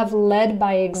you have led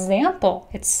by example.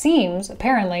 It seems,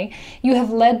 apparently, you have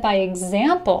led by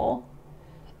example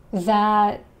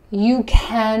that you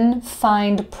can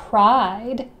find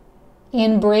pride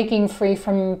in breaking free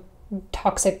from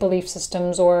toxic belief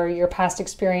systems or your past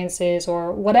experiences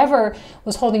or whatever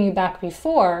was holding you back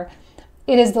before.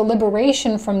 It is the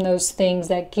liberation from those things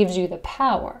that gives you the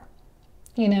power.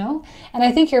 You know? And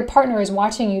I think your partner is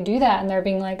watching you do that and they're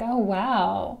being like, oh,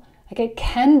 wow, like it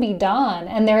can be done.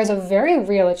 And there is a very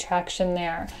real attraction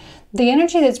there. The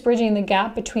energy that's bridging the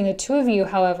gap between the two of you,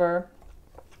 however,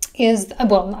 is,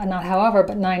 well, not however,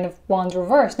 but Nine of Wands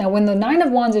reversed. Now, when the Nine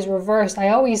of Wands is reversed, I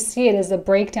always see it as the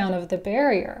breakdown of the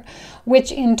barrier,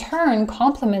 which in turn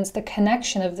complements the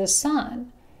connection of the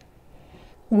sun.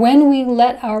 When we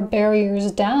let our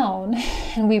barriers down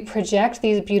and we project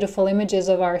these beautiful images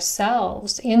of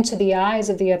ourselves into the eyes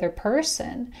of the other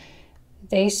person,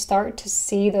 they start to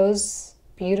see those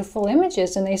beautiful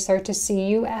images, and they start to see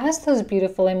you as those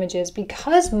beautiful images.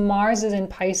 Because Mars is in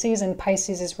Pisces, and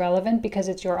Pisces is relevant because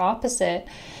it's your opposite,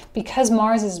 because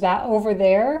Mars is back over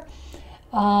there,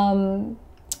 and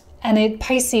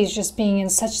Pisces just being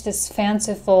in such this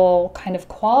fanciful kind of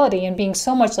quality and being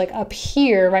so much like up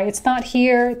here, right? It's not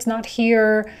here, it's not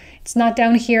here, it's not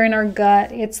down here in our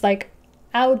gut, it's like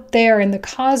out there in the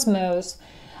cosmos.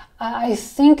 I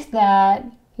think that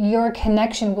your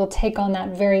connection will take on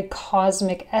that very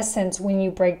cosmic essence when you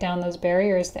break down those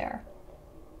barriers there.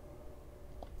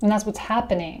 And that's what's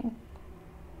happening,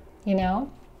 you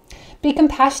know? Be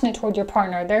compassionate toward your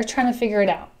partner. They're trying to figure it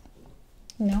out.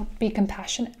 You know, be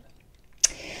compassionate.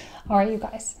 All right, you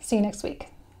guys, see you next week.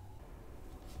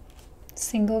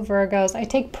 Single Virgos. I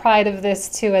take pride of this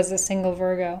too as a single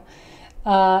Virgo.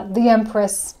 The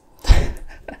Empress.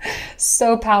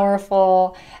 So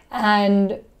powerful.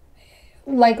 And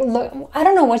like, look, I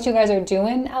don't know what you guys are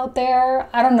doing out there.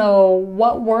 I don't know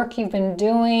what work you've been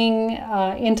doing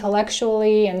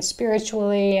intellectually and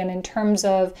spiritually, and in terms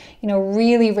of, you know,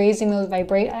 really raising those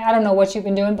I don't know what you've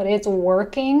been doing, but it's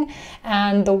working,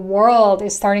 and the world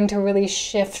is starting to really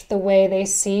shift the way they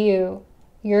see you.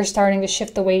 You're starting to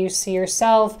shift the way you see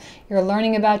yourself. You're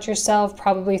learning about yourself,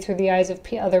 probably through the eyes of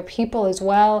other people as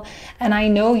well. And I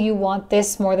know you want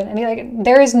this more than any, like,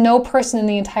 there is no person in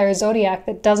the entire zodiac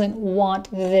that doesn't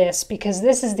want this, because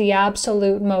this is the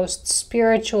absolute most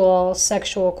spiritual,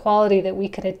 sexual quality that we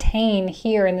could attain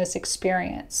here in this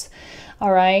experience.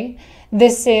 All right.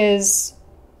 This is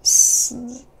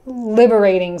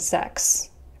liberating sex.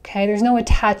 Okay, there's no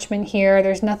attachment here.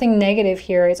 There's nothing negative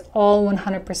here. It's all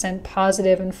 100%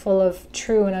 positive and full of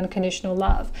true and unconditional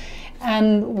love.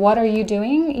 And what are you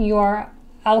doing? You are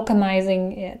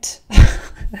alchemizing it.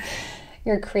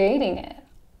 You're creating it.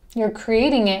 You're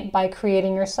creating it by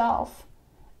creating yourself.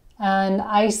 And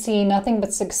I see nothing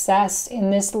but success in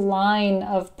this line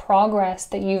of progress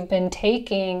that you've been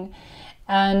taking.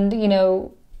 And, you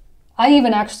know, I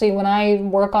even actually, when I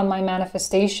work on my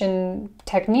manifestation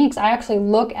techniques, I actually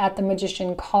look at the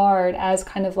Magician card as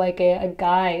kind of like a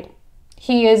guide.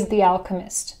 He is the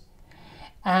alchemist,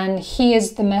 and he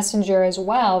is the messenger as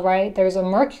well, right? There's a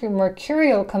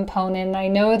mercurial component, and I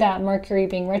know that Mercury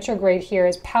being retrograde here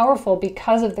is powerful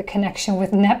because of the connection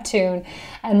with Neptune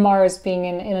and Mars being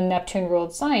in a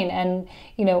Neptune-ruled sign. And,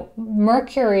 you know,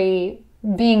 Mercury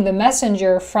being the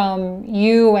messenger from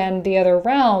you and the other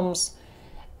realms,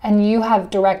 and you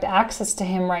have direct access to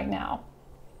him right now.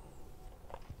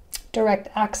 Direct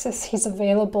access. He's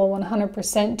available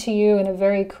 100% to you in a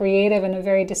very creative and a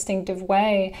very distinctive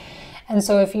way. And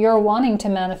so if you're wanting to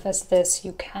manifest this,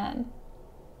 you can.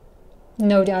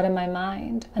 No doubt in my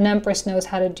mind. An Empress knows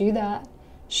how to do that.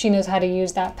 She knows how to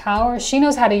use that power. She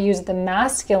knows how to use the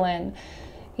masculine.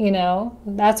 You know,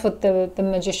 that's what the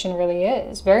Magician really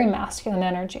is. Very masculine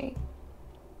energy.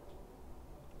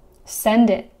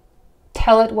 Send it.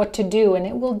 Tell it what to do, and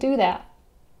it will do that.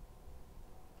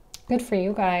 Good for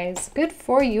you guys. Good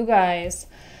for you guys.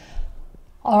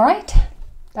 All right.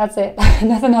 That's it.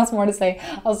 Nothing else more to say.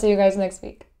 I'll see you guys next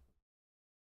week.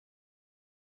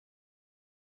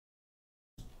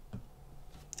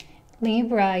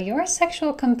 Libra, your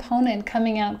sexual component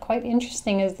coming out quite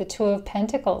interesting is the Two of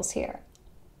Pentacles here.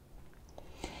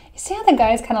 You see how the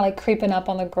guy's kind of like creeping up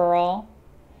on the girl?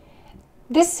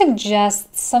 This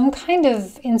suggests some kind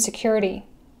of insecurity,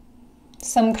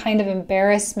 some kind of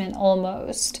embarrassment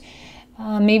almost,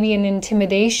 maybe an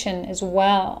intimidation as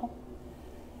well.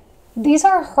 These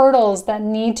are hurdles that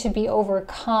need to be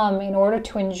overcome in order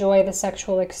to enjoy the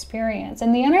sexual experience.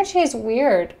 And the energy is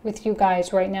weird with you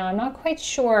guys right now. I'm not quite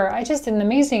sure. I just did an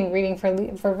amazing reading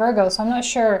for Virgo, so I'm not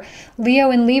sure.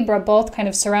 Leo and Libra both kind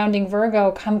of surrounding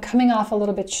Virgo, coming off a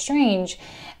little bit strange.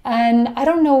 And I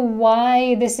don't know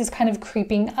why this is kind of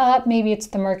creeping up. Maybe it's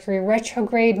the Mercury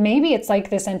retrograde. Maybe it's like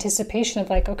this anticipation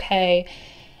of like, okay,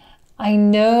 I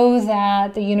know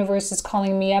that the universe is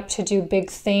calling me up to do big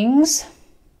things.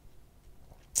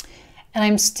 And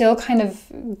I'm still kind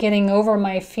of getting over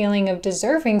my feeling of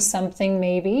deserving something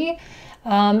maybe.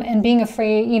 And being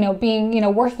afraid,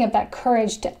 working up that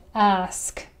courage to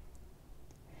ask.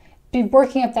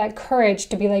 Working up that courage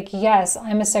to be like, yes,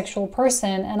 I'm a sexual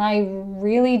person and I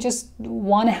really just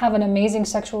want to have an amazing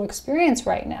sexual experience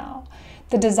right now.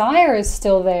 The desire is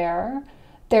still there.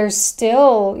 There's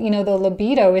still, the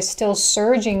libido is still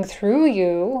surging through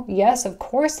you. Yes, of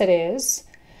course it is.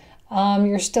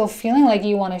 You're still feeling like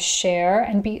you want to share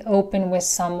and be open with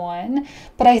someone.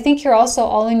 But I think you're also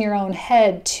all in your own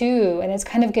head too. And it's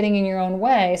kind of getting in your own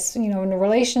way. So, you know, in the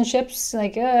relationships,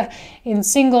 like in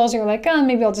singles, you're like, oh,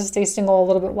 maybe I'll just stay single a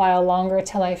little bit while longer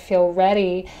until I feel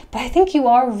ready. But I think you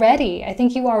are ready. I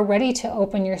think you are ready to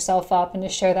open yourself up and to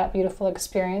share that beautiful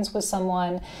experience with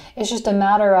someone. It's just a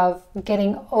matter of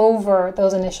getting over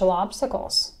those initial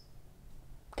obstacles.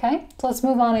 Okay, so let's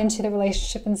move on into the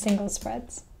relationship and single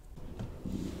spreads.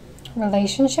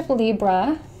 Relationship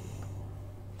Libra,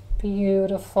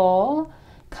 beautiful,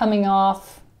 coming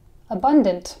off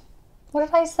abundant. What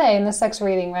did I say in the sex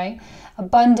reading, right?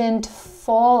 Abundant,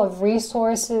 full of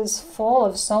resources, full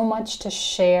of so much to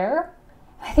share.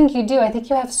 I think you do. I think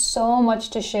you have so much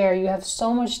to share. You have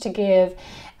so much to give.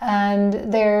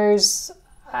 And there's,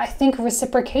 I think,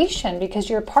 reciprocation because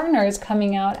your partner is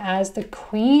coming out as the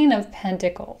Queen of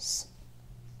Pentacles.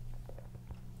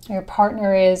 Your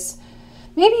partner is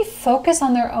maybe focus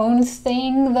on their own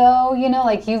thing though, you know,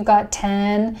 like you've got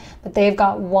 10, but they've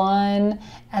got 1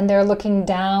 and they're looking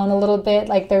down a little bit.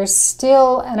 Like there's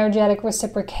still energetic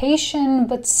reciprocation,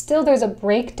 but still there's a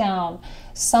breakdown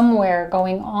somewhere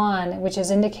going on, which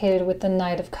is indicated with the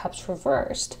Knight of Cups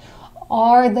reversed.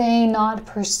 Are they not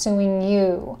pursuing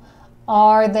you?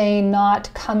 Are they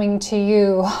not coming to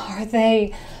you? Are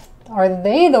they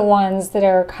the ones that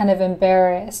are kind of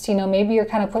embarrassed? You know, maybe you're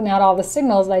kind of putting out all the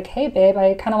signals like, hey babe,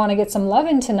 I kind of want to get some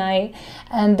loving tonight.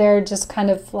 And they're just kind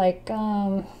of like,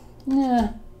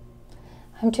 yeah,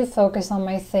 I'm too focused on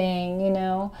my thing, you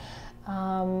know.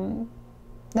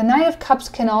 The Knight of Cups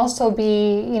can also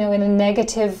be, you know, in a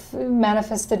negative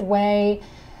manifested way,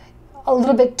 a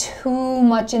little bit too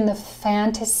much in the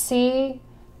fantasy.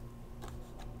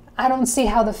 I don't see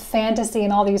how the fantasy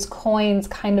and all these coins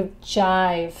kind of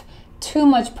jive. Too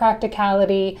much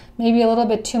practicality, maybe a little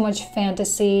bit too much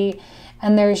fantasy,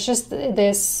 and there's just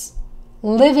this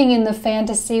living in the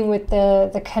fantasy with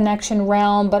the connection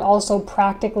realm, but also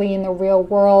practically in the real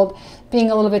world, being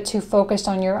a little bit too focused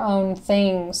on your own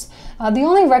things. The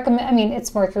only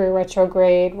it's Mercury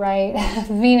retrograde, right?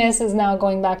 Venus is now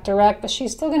going back direct, but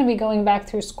she's still going to be going back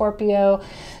through Scorpio.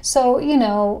 So, you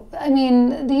know, I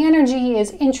mean, the energy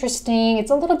is interesting. It's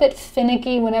a little bit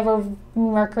finicky whenever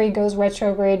Mercury goes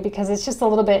retrograde because it's just a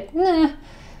little bit,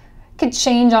 could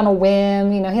change on a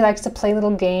whim. You know, he likes to play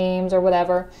little games or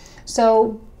whatever.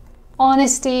 So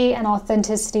honesty and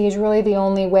authenticity is really the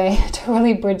only way to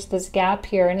really bridge this gap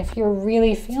here. And if you're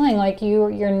really feeling like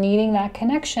you're needing that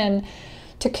connection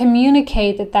to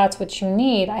communicate that that's what you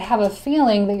need, I have a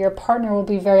feeling that your partner will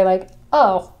be very like,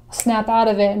 oh, snap out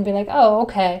of it and be like, oh,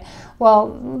 okay,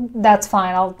 well, that's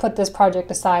fine. I'll put this project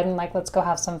aside and like, let's go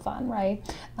have some fun, right?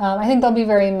 I think they'll be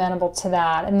very amenable to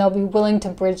that and they'll be willing to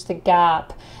bridge the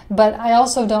gap. But I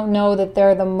also don't know that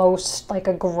they're the most like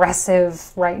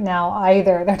aggressive right now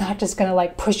either. They're not just gonna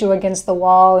like push you against the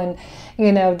wall and,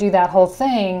 you know, do that whole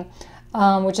thing,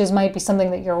 which might be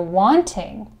something that you're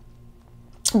wanting,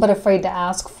 but afraid to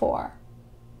ask for.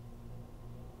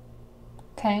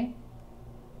 Okay?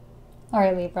 All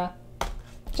right, Libra,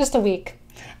 just a week.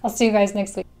 I'll see you guys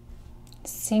next week.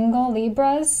 Single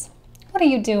Libras, what are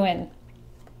you doing?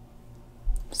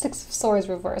 6 of Swords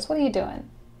reverse, what are you doing?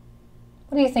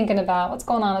 What are you thinking about? What's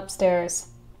going on upstairs?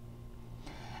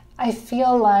 I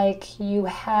feel like you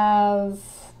have,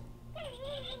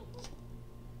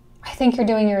 I think you're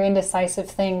doing your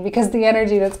indecisive thing because the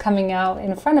energy that's coming out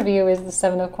in front of you is the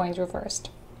 7 of Coins reversed.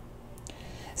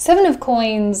 7 of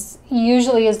Coins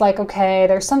usually is like, okay,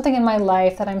 there's something in my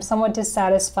life that I'm somewhat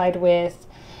dissatisfied with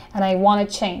and I want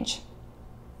to change.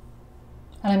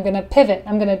 And I'm going to pivot.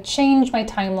 I'm going to change my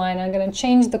timeline. I'm going to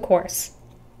change the course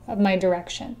of my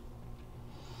direction.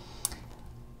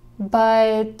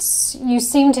 But you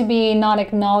seem to be not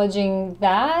acknowledging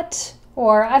that,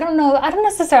 or I don't know,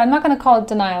 I'm not going to call it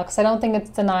denial because I don't think it's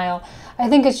denial. I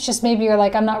think it's just maybe you're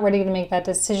like, I'm not ready to make that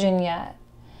decision yet.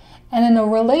 And in a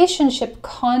relationship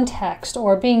context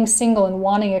or being single and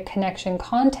wanting a connection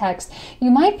context, you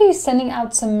might be sending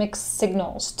out some mixed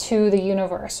signals to the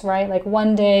universe, right? Like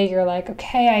one day you're like,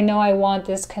 okay, I know I want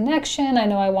this connection. I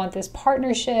know I want this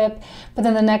partnership. But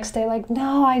then the next day, like,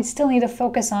 no, I still need to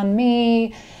focus on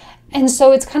me. And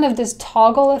so it's kind of this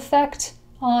toggle effect,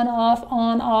 on, off,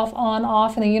 on, off, on,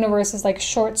 off. And the universe is like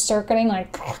short circuiting,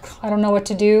 like, I don't know what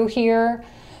to do here.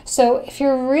 So if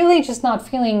you're really just not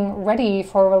feeling ready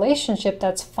for a relationship,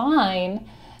 that's fine.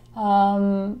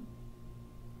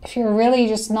 if you're really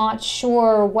just not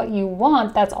sure what you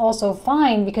want, that's also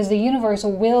fine, because the universe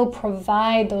will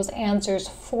provide those answers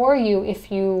for you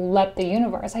if you let the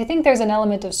universe. I think there's an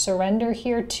element of surrender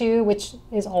here too, which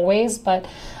is always, but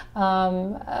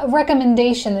a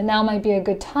recommendation that now might be a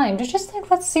good time to just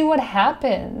like, let's see what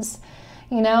happens.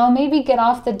 You know, maybe get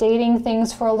off the dating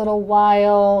things for a little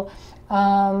while.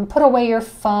 Put away your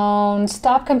phone,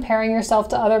 stop comparing yourself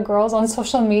to other girls on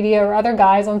social media or other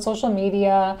guys on social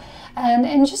media,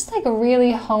 and just like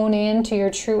really hone in to your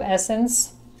true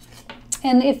essence.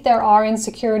 And if there are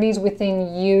insecurities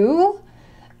within you,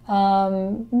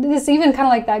 this even kind of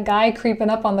like that guy creeping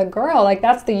up on the girl, like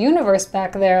that's the universe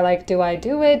back there, like, do I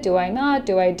do it? Do I not?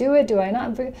 Do I do it? Do I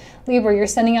not? Libra, you're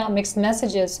sending out mixed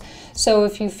messages. So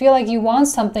if you feel like you want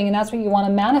something and that's what you want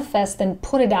to manifest, then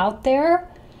put it out there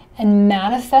and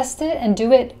manifest it and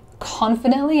do it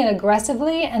confidently and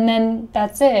aggressively, and then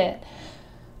that's it.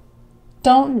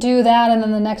 Don't do that and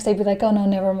then the next day be like, oh no,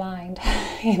 never mind,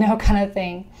 you know, kind of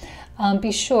thing.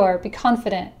 Be sure, be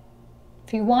confident.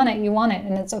 If you want it,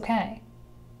 and it's okay.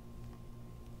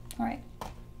 All right.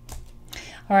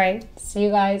 All right, see you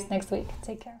guys next week.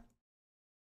 Take care.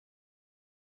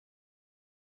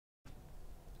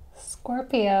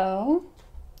 Scorpio.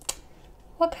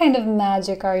 What kind of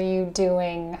magic are you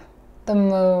doing? The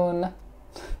moon.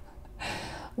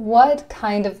 What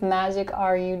kind of magic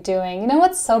are you doing? You know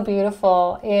what's so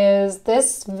beautiful is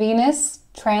this Venus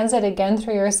transit again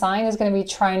through your sign is going to be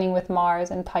trining with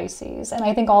Mars and Pisces. And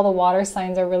I think all the water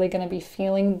signs are really going to be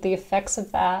feeling the effects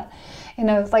of that in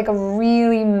a like a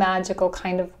really magical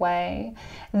kind of way.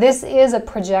 This is a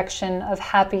projection of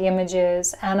happy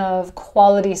images and of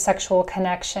quality sexual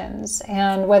connections.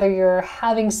 And whether you're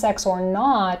having sex or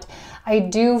not, I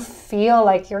do feel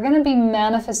like you're going to be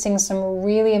manifesting some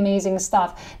really amazing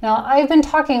stuff. Now, I've been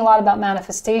talking a lot about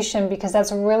manifestation because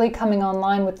that's really coming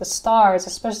online with the stars,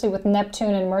 especially with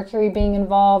Neptune and Mercury being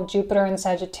involved, Jupiter and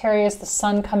Sagittarius, the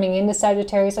sun coming into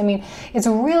Sagittarius. I mean, it's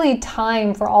really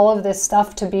time for all of this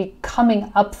stuff to be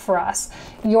coming up for us.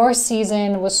 Your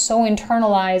season was so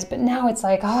internalized, but now it's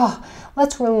like, oh,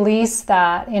 let's release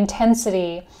that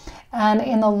intensity. And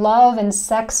in the love and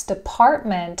sex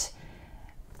department,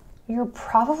 you're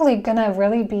probably gonna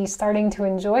really be starting to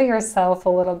enjoy yourself a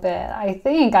little bit.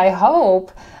 I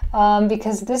hope,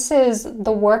 because this is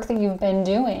the work that you've been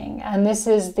doing. And this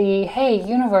is the, hey,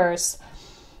 universe,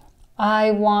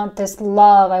 I want this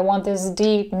love. I want this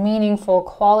deep, meaningful,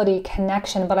 quality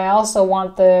connection, but I also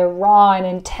want the raw and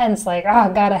intense, like,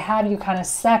 oh, gotta have you kind of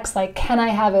sex. Like, can I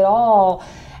have it all?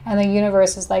 And the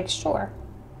universe is like, sure.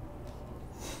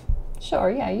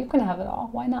 Sure, yeah, you can have it all.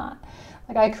 Why not?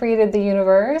 Like, I created the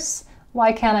universe.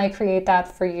 Why can't I create that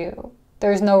for you?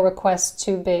 There's no request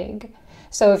too big.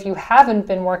 So if you haven't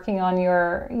been working on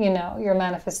your, your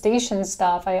manifestation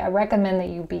stuff, I recommend that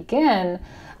you begin.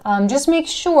 Just make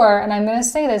sure, and I'm going to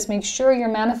say this, make sure you're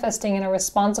manifesting in a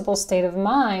responsible state of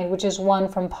mind, which is one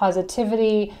from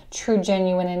positivity, true,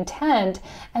 genuine intent,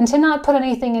 and to not put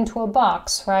anything into a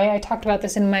box, right? I talked about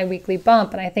this in my weekly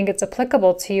bump, and I think it's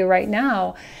applicable to you right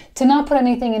now, to not put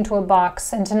anything into a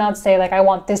box and to not say, like, I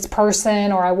want this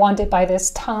person, or I want it by this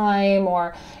time,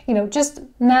 or, just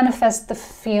manifest the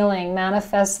feeling,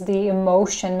 manifest the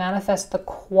emotion, manifest the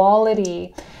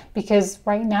quality, because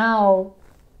right now,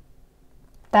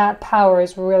 that power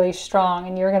is really strong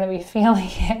and you're going to be feeling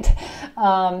it.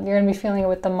 You're going to be feeling it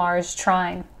with the Mars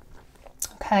trine.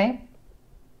 Okay?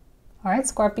 All right,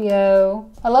 Scorpio.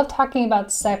 I love talking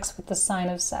about sex with the sign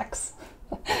of sex.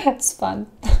 It's fun.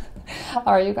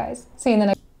 All right, you guys. See you in the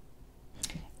next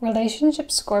relationship,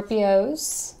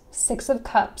 Scorpios. 6 of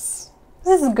Cups.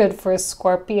 This is good for a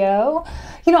Scorpio.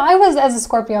 I was, as a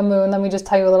Scorpio moon, let me just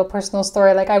tell you a little personal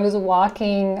story. Like, I was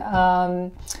walking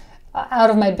out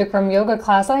of my Bikram yoga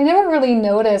class, and I never really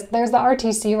noticed, there's the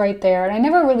RTC right there, and I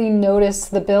never really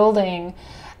noticed the building.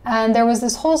 And there was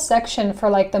this whole section for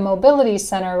like the mobility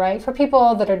center, right? For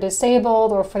people that are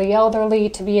disabled or for the elderly,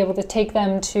 to be able to take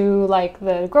them to like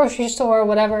the grocery store or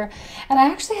whatever. And I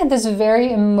actually had this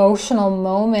very emotional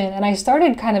moment, and I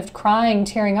started kind of crying,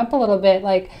 tearing up a little bit,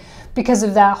 like, because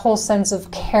of that whole sense of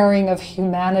caring of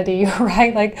humanity,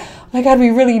 right? Like, oh my God, we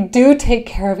really do take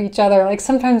care of each other. Like,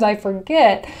 sometimes I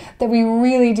forget that we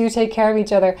really do take care of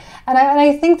each other. And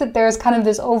I think that there's kind of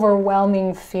this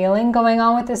overwhelming feeling going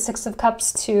on with the 6 of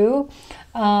Cups too.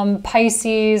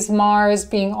 Pisces, Mars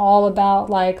being all about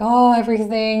like, oh,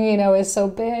 everything, is so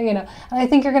big, and I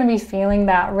think you're going to be feeling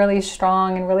that really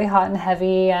strong and really hot and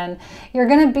heavy, and you're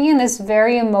going to be in this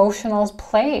very emotional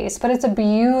place, but it's a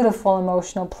beautiful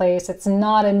emotional place. It's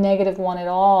not a negative one at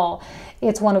all.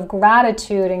 It's one of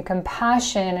gratitude and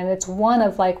compassion, and it's one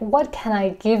of like, what can I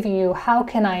give you? How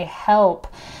can I help?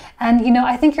 And, you know,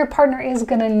 I think your partner is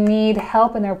going to need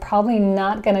help, and they're probably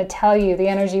not going to tell you. The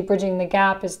energy bridging the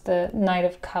gap is the Knight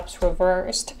of Cups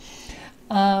reversed.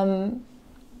 They're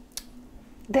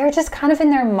just kind of in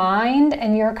their mind,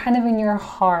 and you're kind of in your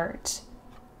heart,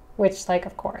 which, like,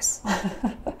 of course.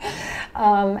 And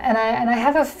I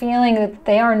have a feeling that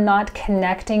they are not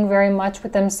connecting very much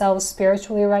with themselves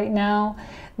spiritually right now.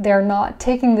 They're not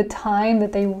taking the time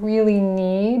that they really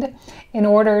need in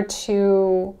order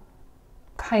to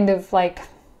kind of like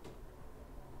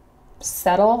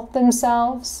settle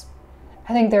themselves.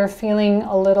 I think they're feeling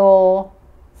a little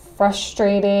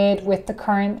frustrated with the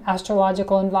current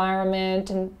astrological environment,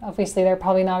 and obviously they're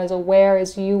probably not as aware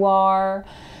as you are.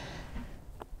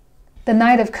 The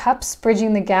Knight of Cups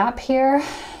bridging the gap here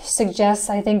suggests,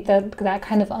 I think, that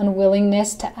kind of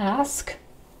unwillingness to ask,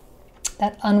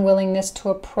 that unwillingness to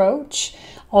approach,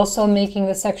 also making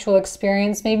the sexual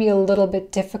experience maybe a little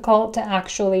bit difficult to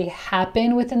actually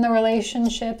happen within the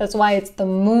relationship. That's why it's the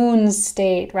moon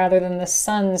state rather than the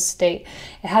sun state.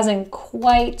 It hasn't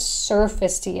quite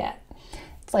surfaced yet.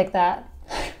 It's like that,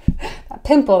 that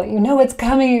pimple that you know it's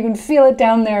coming, you can feel it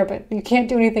down there, but you can't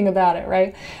do anything about it,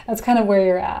 right? That's kind of where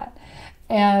you're at.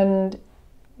 And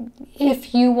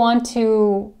if you want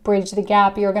to bridge the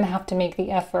gap, you're going to have to make the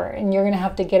effort, and you're going to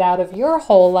have to get out of your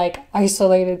whole like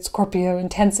isolated Scorpio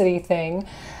intensity thing.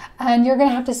 And you're going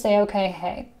to have to say, okay,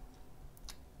 hey,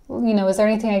 you know, is there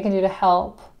anything I can do to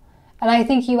help? And I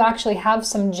think you actually have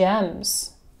some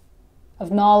gems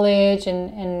of knowledge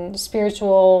and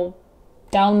spiritual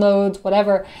downloads,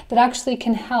 whatever, that actually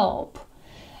can help.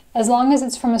 As long as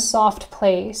it's from a soft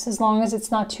place, as long as it's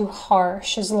not too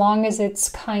harsh, as long as it's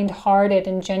kind-hearted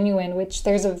and genuine, which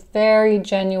there's a very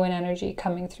genuine energy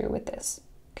coming through with this,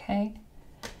 okay?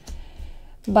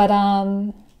 But,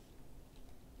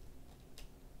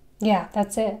 yeah,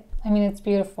 that's it. I mean, it's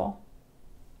beautiful.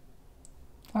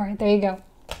 All right, there you go.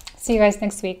 See you guys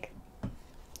next week.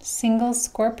 Single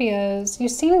Scorpios, you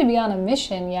seem to be on a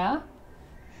mission, yeah?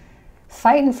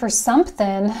 Fighting for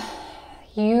something.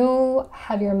 You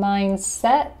have your mind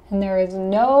set, and there is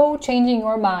no changing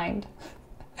your mind.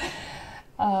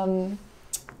 You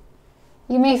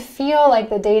may feel like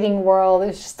the dating world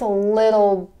is just a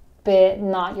little bit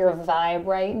not your vibe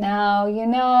right now. You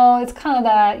know, it's kind of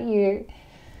that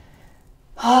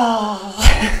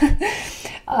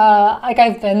like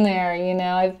I've been there, you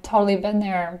know, I've totally been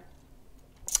there.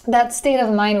 That state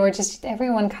of mind where just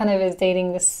everyone kind of is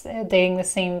dating the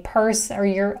same person, or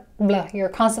you're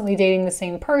constantly dating the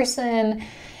same person,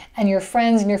 and your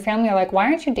friends and your family are like, why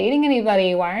aren't you dating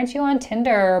anybody? Why aren't you on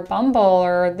Tinder or Bumble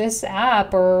or this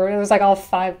app? Or it was like all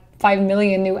 5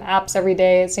 million new apps every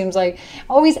day. It seems like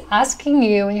always asking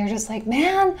you, and you're just like,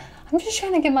 man, I'm just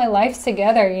trying to get my life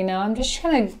together, you know. I'm just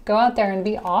trying to go out there and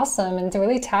be awesome and to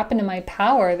really tap into my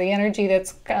power. The energy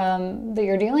that's that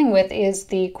you're dealing with is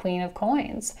the Queen of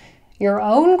Coins, your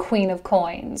own Queen of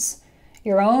Coins,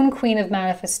 your own Queen of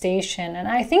Manifestation. And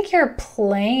I think you're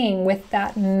playing with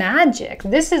that magic.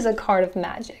 This is a card of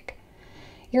magic.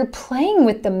 You're playing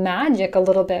with the magic a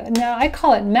little bit. Now, I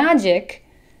call it magic.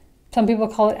 Some people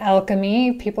call it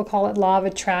alchemy, people call it law of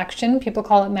attraction, people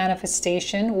call it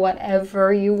manifestation,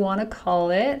 whatever you want to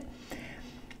call it.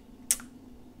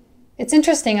 It's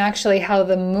interesting actually how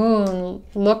the moon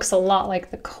looks a lot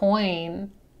like the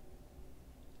coin.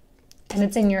 And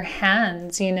it's in your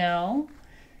hands, you know.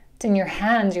 It's in your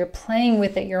hands, you're playing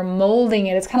with it, you're molding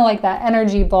it. It's kind of like that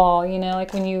energy ball, you know,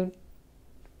 like when you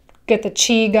get the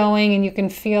chi going and you can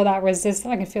feel that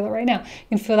resistance. I can feel it right now.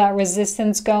 You can feel that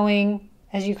resistance going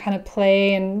as you kind of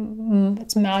play, and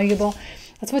it's malleable.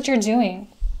 That's what you're doing.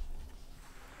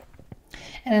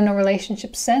 And in a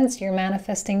relationship sense, you're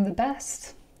manifesting the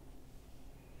best.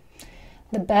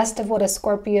 The best of what a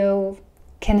Scorpio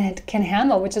can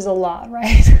handle, which is a lot,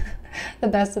 right? The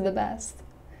best of the best.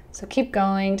 So keep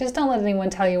going. Just don't let anyone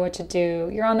tell you what to do.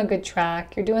 You're on a good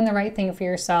track. You're doing the right thing for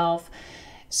yourself.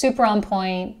 Super on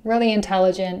point, really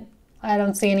intelligent. I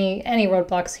don't see any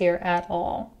roadblocks here at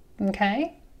all.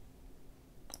 Okay?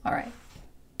 All right.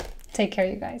 Take care,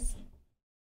 you guys.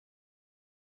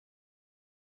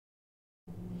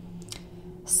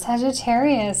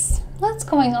 Sagittarius, what's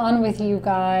going on with you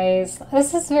guys?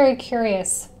 This is very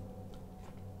curious.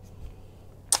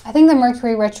 I think the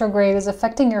Mercury retrograde is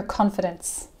affecting your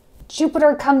confidence.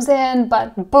 Jupiter comes in,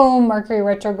 but boom, Mercury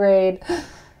retrograde.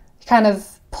 Kind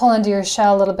of pull into your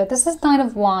shell a little bit. This is Nine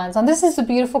of Wands, and this is a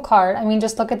beautiful card. I mean,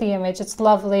 just look at the image. It's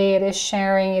lovely. It is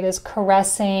sharing. It is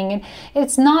caressing.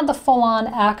 It's not the full-on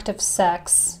act of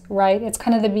sex, right? It's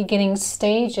kind of the beginning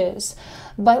stages.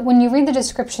 But when you read the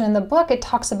description in the book, it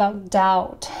talks about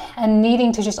doubt and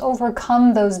needing to just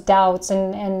overcome those doubts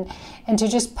and to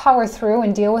just power through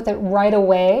and deal with it right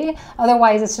away.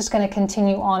 Otherwise, it's just going to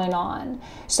continue on and on.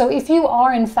 So if you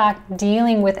are, in fact,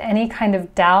 dealing with any kind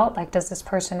of doubt, like, does this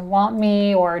person want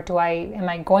me? Or am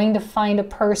I going to find a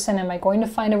person? Am I going to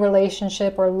find a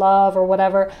relationship or love or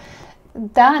whatever?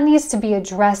 That needs to be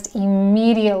addressed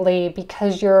immediately,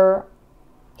 because you're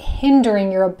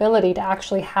hindering your ability to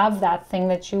actually have that thing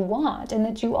that you want and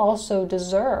that you also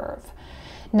deserve.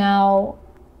 Now,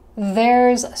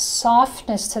 there's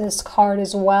softness to this card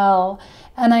as well.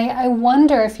 And I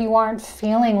wonder if you aren't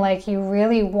feeling like you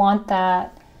really want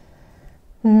that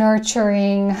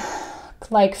nurturing,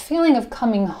 like, feeling of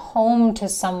coming home to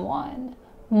someone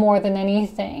more than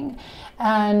anything.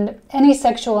 And any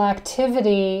sexual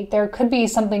activity, there could be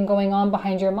something going on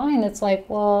behind your mind that's like,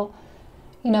 well,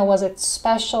 you know, was it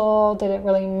special? Did it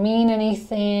really mean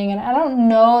anything? And I don't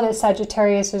know that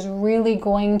Sagittarius is really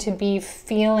going to be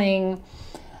feeling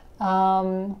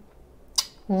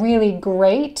really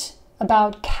great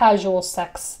about casual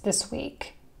sex this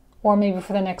week, or maybe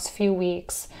for the next few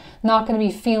weeks. Not going to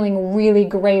be feeling really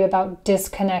great about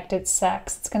disconnected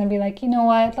sex. It's going to be like, you know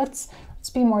what, let's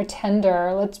be more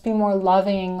tender, let's be more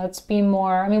loving, let's be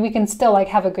more, I mean, we can still like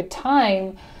have a good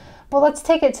time, but let's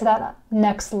take it to that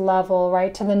next level,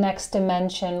 right? To the next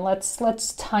dimension. Let's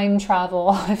time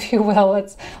travel, if you will.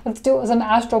 Let's do some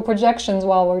astral projections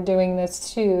while we're doing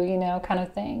this too, you know, kind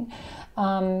of thing.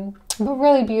 But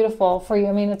really beautiful for you.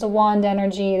 I mean, it's a wand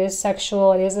energy. It is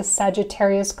sexual. It is a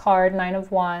Sagittarius card, 9 of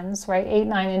Wands, right? 8,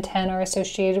 9, and 10 are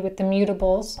associated with the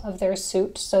mutables of their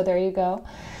suit. So there you go.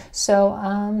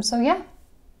 So, so yeah,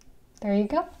 there you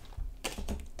go.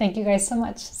 Thank you guys so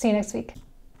much. See you next week.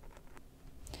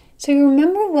 So you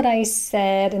remember what I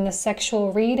said in the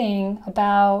sexual reading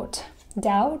about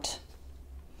doubt?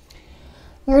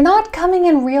 You're not coming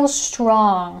in real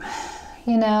strong,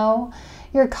 you know?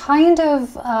 You're kind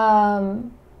of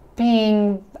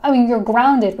you're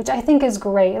grounded, which I think is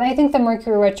great. And I think the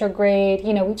Mercury retrograde,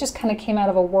 you know, we just kind of came out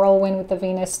of a whirlwind with the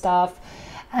Venus stuff.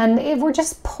 And we're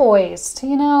just poised,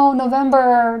 you know.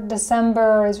 November,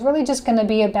 December is really just going to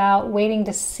be about waiting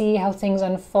to see how things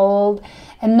unfold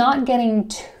and not getting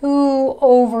too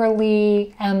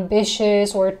overly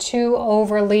ambitious or too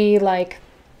overly like,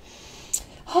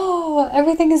 oh,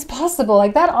 everything is possible.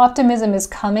 Like, that optimism is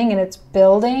coming and it's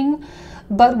building,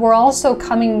 but we're also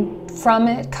coming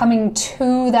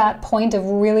to that point of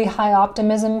really high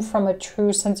optimism from a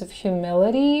true sense of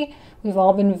humility. We've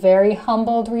all been very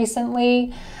humbled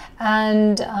recently,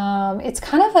 and it's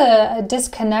kind of a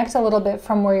disconnect a little bit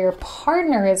from where your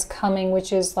partner is coming,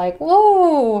 which is like,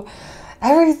 whoa,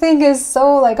 everything is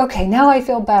so like, okay, now I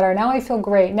feel better, now I feel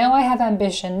great, now I have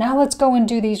ambition, now let's go and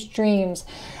do these dreams.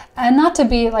 And not to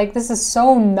be like, this is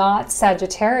so not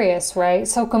Sagittarius, right?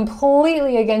 So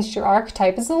completely against your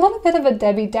archetype. It's a little bit of a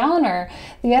Debbie Downer.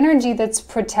 The energy that's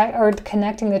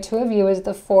connecting the two of you is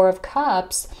the 4 of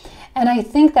Cups. And I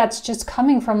think that's just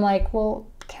coming from like, well,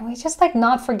 can we just like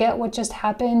not forget what just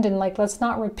happened, and like, let's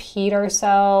not repeat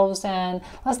ourselves, and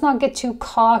let's not get too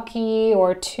cocky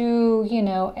or too, you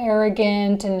know,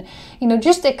 arrogant, and, you know,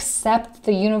 just accept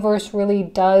the universe really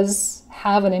does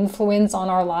have an influence on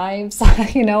our lives,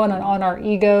 you know, and on our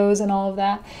egos and all of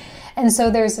that. And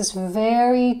so there's this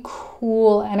very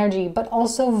cool energy, but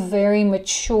also very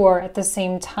mature at the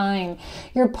same time.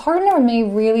 Your partner may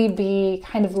really be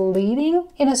kind of leading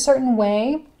in a certain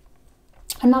way.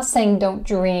 I'm not saying don't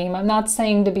dream. I'm not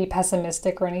saying to be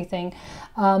pessimistic or anything.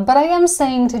 But I am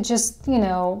saying to just, you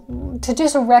know, to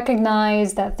just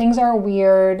recognize that things are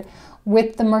weird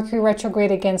with the Mercury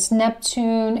retrograde against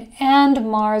Neptune and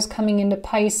Mars coming into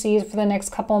Pisces for the next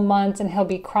couple of months, and he'll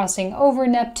be crossing over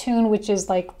Neptune, which is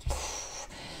like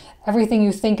everything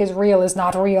you think is real is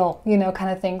not real, you know,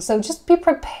 kind of thing. So just be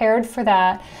prepared for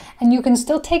that, and you can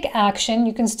still take action,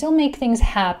 you can still make things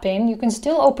happen, you can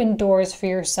still open doors for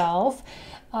yourself,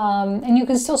 and you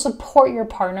can still support your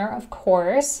partner, of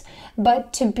course,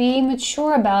 but to be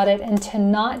mature about it and to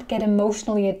not get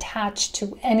emotionally attached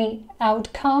to any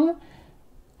outcome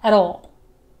at all.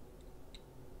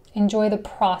 Enjoy the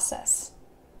process,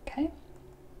 okay?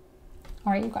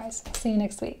 All right, you guys, see you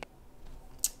next week.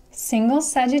 Single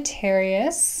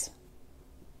Sagittarius,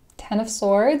 10 of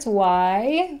Swords.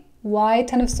 Why? Why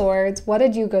 10 of Swords? What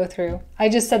did you go through? I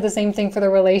just said the same thing for the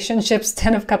relationships,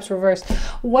 10 of Cups reversed.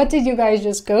 What did you guys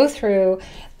just go through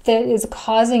that is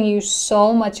causing you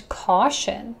so much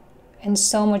caution and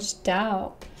so much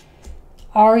doubt.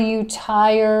 Are you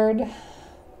tired?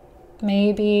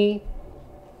 Maybe.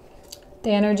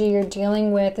 The energy you're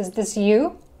dealing with, is this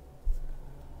you?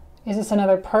 Is this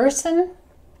another person?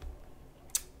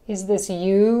 Is this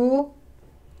you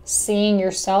seeing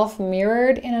yourself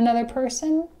mirrored in another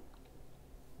person?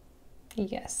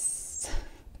 Yes.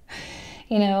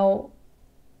 You know,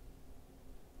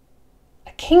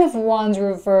 a King of Wands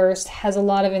reversed has a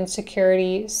lot of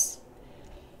insecurities.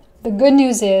 The good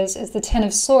news is the Ten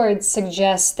of Swords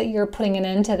suggests that you're putting an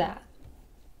end to that.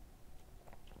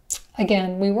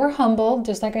 Again, we were humbled,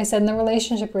 just like I said in the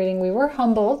relationship reading, we were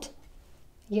humbled.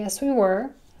 Yes, we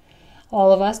were.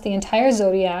 All of us, the entire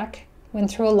zodiac,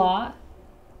 went through a lot.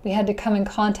 We had to come in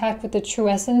contact with the true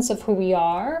essence of who we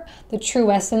are, the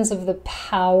true essence of the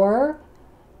power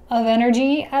of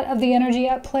energy, of the energy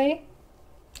at play,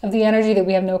 of the energy that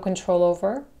we have no control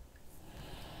over.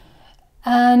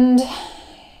 And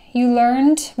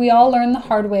we all learned the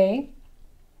hard way.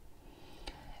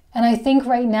 And I think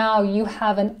right now you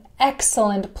have an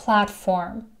excellent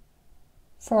platform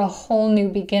for a whole new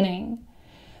beginning.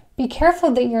 Be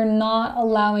careful that you're not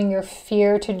allowing your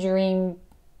fear to dream,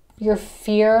 your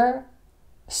fear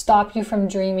stop you from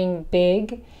dreaming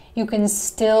big. You can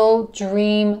still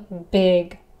dream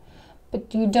big,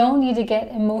 but you don't need to get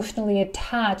emotionally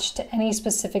attached to any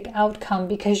specific outcome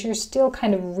because you're still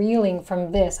kind of reeling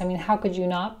from this. I mean, how could you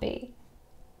not be?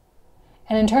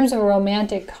 And in terms of a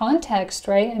romantic context,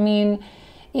 right? I mean,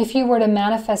 if you were to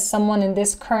manifest someone in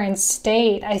this current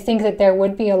state, I think that there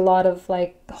would be a lot of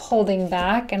like holding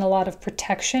back and a lot of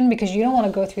protection because you don't want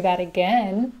to go through that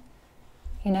again.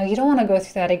 You know, you don't want to go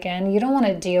through that again. You don't want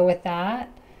to deal with that.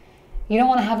 You don't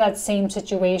want to have that same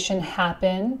situation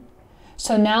happen.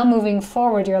 So now moving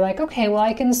forward, you're like, okay, well,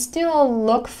 I can still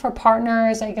look for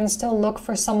partners. I can still look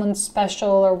for someone special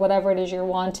or whatever it is you're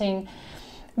wanting.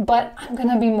 But I'm going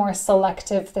to be more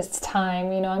selective this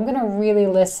time. You know, I'm going to really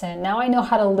listen. Now I know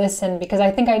how to listen because I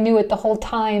think I knew it the whole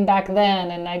time back then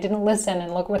and I didn't listen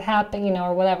and look what happened, you know,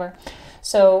 or whatever.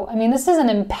 So, I mean, this is an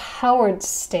empowered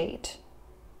state.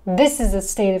 This is a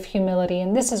state of humility,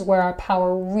 and this is where our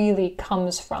power really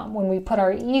comes from. When we put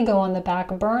our ego on the back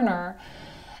burner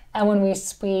and when we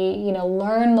you know,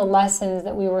 learn the lessons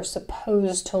that we were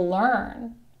supposed to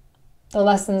learn, the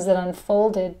lessons that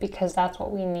unfolded because that's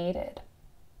what we needed.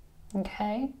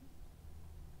 Okay?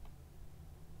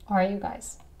 All right, you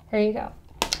guys. Here you go.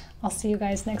 I'll see you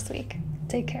guys next week.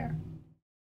 Take care.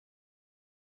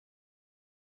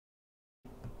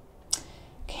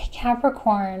 Okay,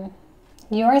 Capricorn.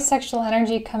 Your sexual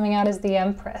energy coming out is the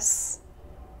Empress.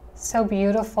 So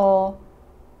beautiful.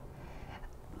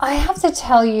 I have to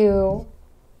tell you,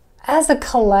 as a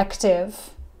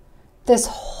collective, this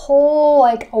whole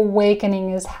like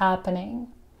awakening is happening.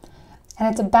 And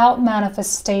it's about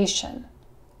manifestation.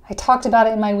 I talked about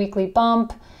it in my weekly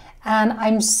bump, and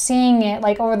I'm seeing it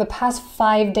like over the past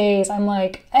 5 days. I'm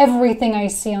like, everything I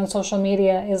see on social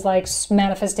media is like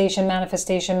manifestation,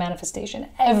 manifestation, manifestation,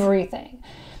 everything.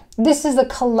 This is a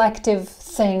collective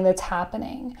thing that's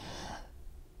happening.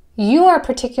 You are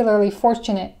particularly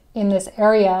fortunate in this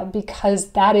area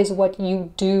because that is what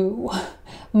you do.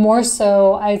 More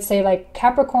so, I'd say like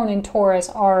Capricorn and Taurus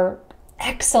are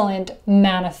excellent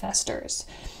manifestors.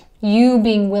 You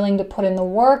being willing to put in the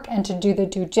work and to do the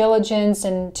due diligence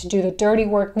and to do the dirty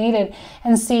work needed.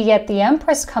 And see, yet the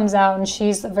Empress comes out and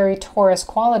she's a very Taurus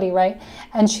quality, right?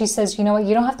 And she says, you know what,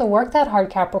 you don't have to work that hard,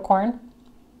 Capricorn.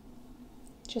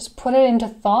 Just put it into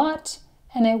thought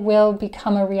and it will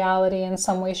become a reality in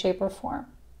some way, shape, or form.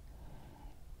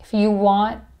 If you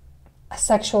want a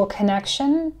sexual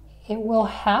connection, it will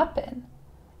happen.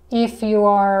 If you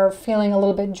are feeling a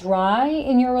little bit dry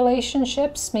in your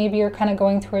relationships, maybe you're kind of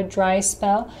going through a dry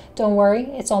spell, don't worry,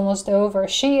 it's almost over.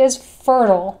 She is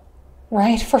fertile,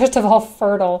 right? First of all,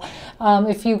 fertile.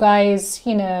 If you guys,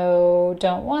 you know,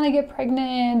 don't want to get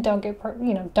pregnant, don't get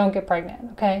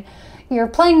pregnant, okay? You're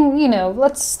playing, you know,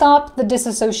 let's stop the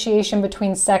disassociation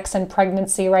between sex and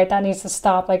pregnancy, right? That needs to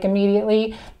stop like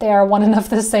immediately. They are one and of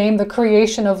the same, the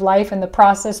creation of life and the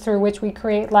process through which we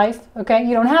create life, okay?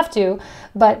 You don't have to,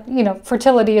 but, you know,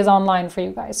 fertility is online for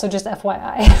you guys, so just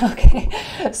FYI,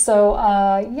 okay? So,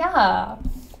 yeah.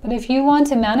 But if you want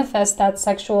to manifest that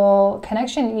sexual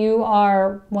connection, you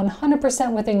are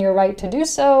 100% within your right to do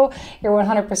so. You're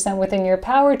 100% within your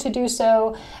power to do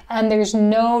so. And there's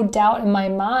no doubt in my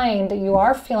mind that you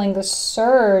are feeling the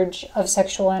surge of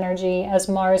sexual energy as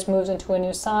Mars moves into a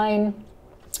new sign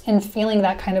and feeling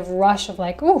that kind of rush of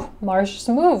like, ooh, Mars just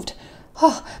moved.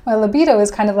 oh, my libido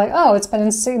is kind of like, oh, it's been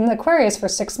in Aquarius for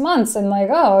 6 months, and like,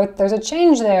 oh, there's a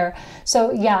change there.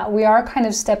 So yeah, we are kind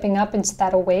of stepping up into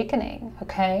that awakening,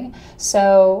 okay?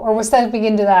 So, or we're stepping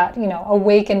into that, you know,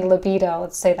 awakened libido,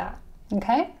 let's say that,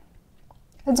 okay?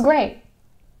 It's great.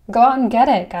 Go out and get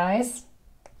it, guys.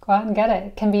 Go out and get it.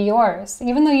 It can be yours.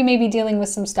 Even though you may be dealing with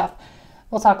some stuff.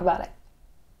 We'll talk about it.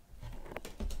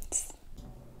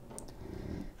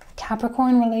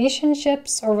 Capricorn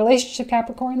relationships, or relationship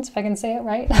Capricorns, if I can say it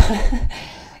right.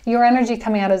 Your energy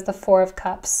coming out is the Four of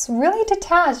Cups. Really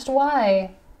detached.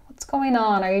 Why? What's going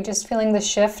on? Are you just feeling the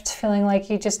shift? Feeling like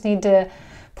you just need to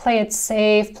play it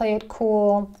safe, play it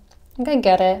cool? I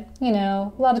get it. You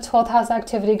know, a lot of 12th house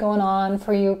activity going on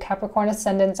for you Capricorn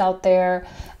ascendants out there.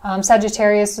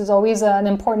 Sagittarius is always an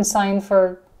important sign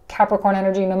for Capricorn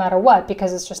energy no matter what,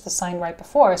 because it's just the sign right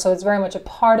before. So it's very much a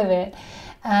part of it.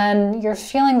 And you're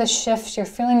feeling the shift, you're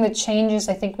feeling the changes.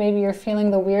 I think maybe you're feeling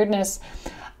the weirdness.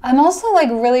 I'm also like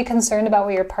really concerned about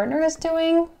what your partner is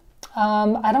doing.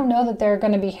 I don't know that they're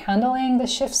going to be handling the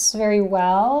shifts very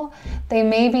well. They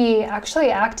may be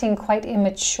actually acting quite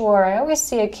immature. I always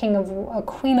see a Queen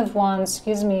of Wands,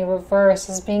 reverse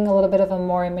as being a little bit of a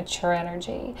more immature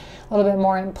energy, a little bit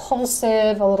more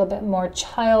impulsive, a little bit more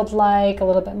childlike, a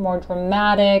little bit more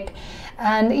dramatic,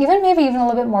 and maybe even a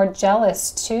little bit more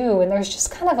jealous too. And there's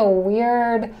just kind of a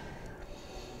weird,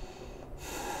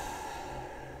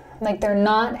 like they're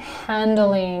not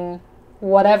handling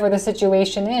whatever the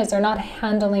situation is, they're not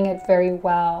handling it very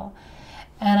well.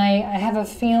 And I have a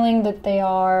feeling that they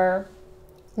are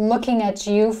looking at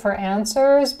you for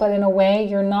answers, but in a way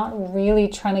you're not really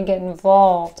trying to get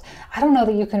involved. I don't know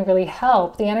that you can really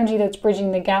help. The energy that's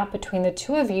bridging the gap between the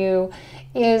two of you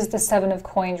is the Seven of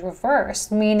Coins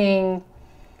reversed, meaning,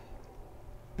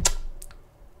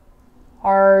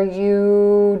 are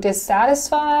you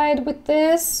dissatisfied with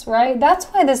this, right? That's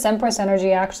why this Empress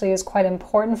energy actually is quite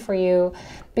important for you,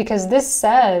 because this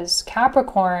says,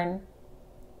 Capricorn,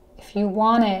 if you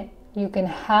want it, you can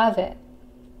have it.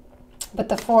 But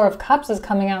the Four of Cups is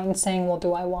coming out and saying, well,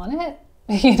 do I want it?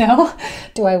 You know,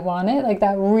 do I want it? Like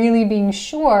that, really being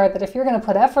sure that if you're going to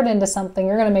put effort into something,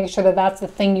 you're going to make sure that that's the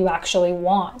thing you actually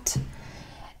want.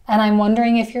 And I'm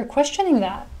wondering if you're questioning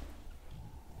that.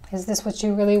 Is this what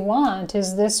you really want?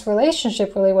 Is this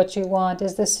relationship really what you want?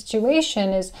 Is this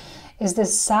situation, is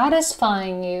this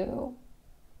satisfying you?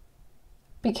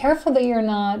 Be careful that you're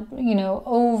not, you know,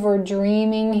 over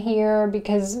dreaming here,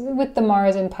 because with the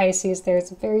Mars in Pisces, there's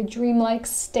a very dreamlike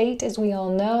state, as we all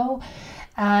know,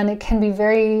 and it can be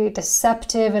very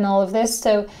deceptive and all of this.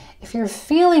 So if you're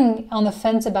feeling on the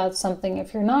fence about something,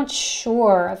 if you're not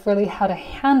sure of really how to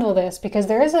handle this, because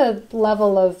there is a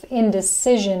level of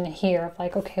indecision here, of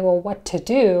like, okay, well, what to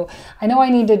do? I know I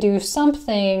need to do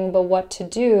something, but what to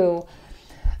do?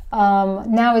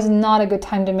 Now is not a good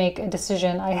time to make a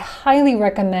decision. I highly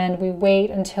recommend we wait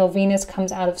until Venus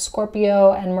comes out of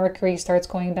Scorpio and Mercury starts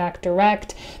going back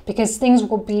direct, because things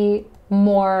will be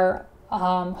more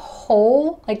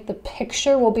whole, like the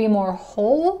picture will be more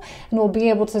whole, and we'll be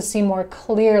able to see more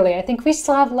clearly. I think we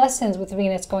still have lessons with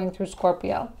Venus going through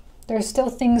Scorpio. There's still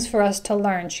things for us to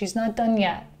learn. She's not done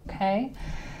yet, okay?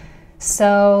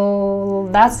 So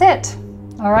that's it.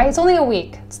 All right, it's only a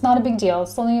week. It's not a big deal.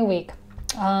 It's only a week.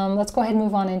 Let's go ahead and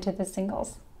move on into the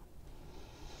singles.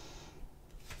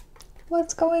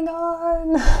 What's going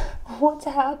on? What's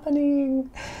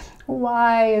happening?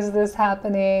 Why is this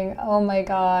happening? Oh my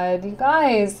God, you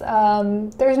guys,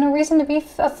 there's no reason to be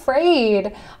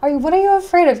afraid. What are you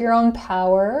afraid of? Your own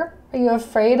power? Are you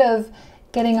afraid of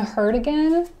getting hurt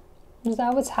again? Is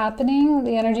that what's happening?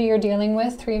 The energy you're dealing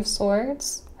with, Three of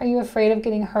Swords? Are you afraid of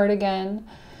getting hurt again?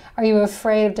 Are you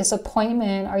afraid of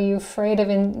disappointment? Are you afraid of,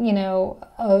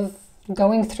 of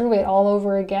going through it all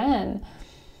over again?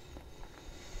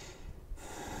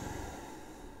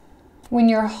 When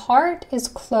your heart is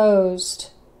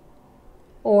closed,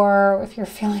 or if you're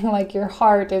feeling like your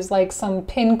heart is like some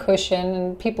pin cushion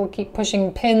and people keep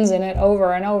pushing pins in it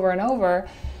over and over and over,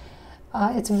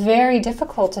 it's very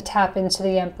difficult to tap into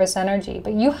the Empress energy.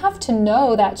 But you have to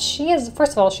know that she is,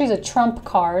 first of all, she's a trump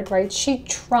card, right? She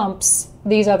trumps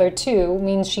these other two,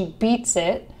 means she beats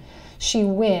it, she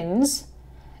wins.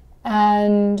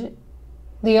 And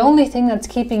the only thing that's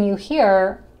keeping you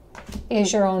here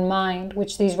is your own mind,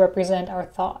 which these represent our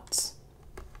thoughts.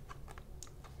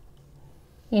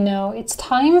 You know, it's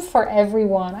time for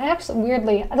everyone. I actually,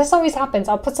 weirdly, this always happens.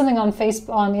 I'll put something on Facebook,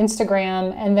 on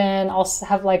Instagram, and then I'll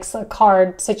have like a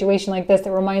card situation like this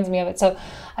that reminds me of it. So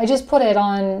I just put it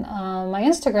on my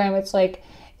Instagram. It's like,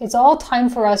 it's all time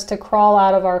for us to crawl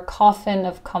out of our coffin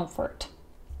of comfort.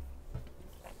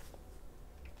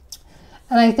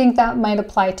 And I think that might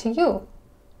apply to you,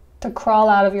 to crawl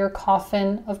out of your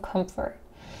coffin of comfort,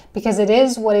 because it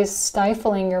is what is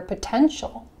stifling your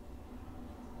potential.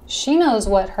 She knows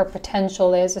what her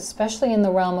potential is, especially in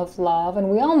the realm of love. And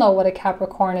we all know what a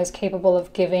Capricorn is capable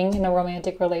of giving in a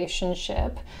romantic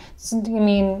relationship. It's, I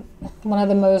mean, one of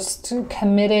the most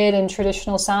committed and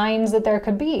traditional signs that there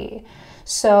could be.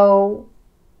 So,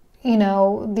 you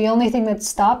know, the only thing that's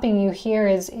stopping you here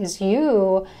is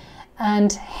you,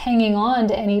 and hanging on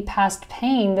to any past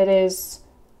pain that is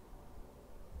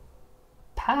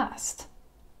past,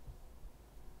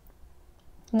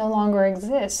 no longer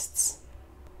exists.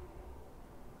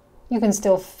 You can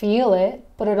still feel it,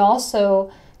 but it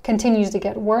also continues to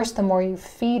get worse the more you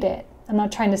feed it. I'm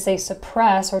not trying to say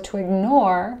suppress or to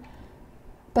ignore,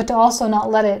 but to also not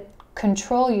let it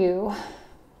control you.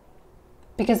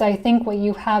 Because I think what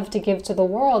you have to give to the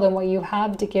world and what you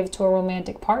have to give to a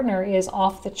romantic partner is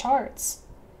off the charts.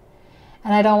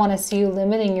 And I don't want to see you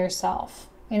limiting yourself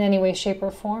in any way, shape,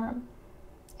 or form.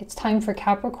 It's time for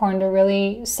Capricorn to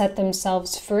really set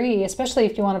themselves free, especially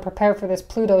if you want to prepare for this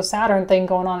Pluto-Saturn thing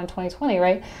going on in 2020,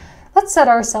 right? Let's set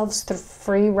ourselves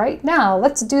free right now.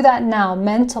 Let's do that now,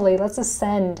 mentally. Let's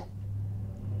ascend.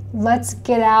 Let's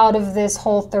get out of this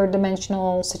whole third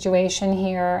dimensional situation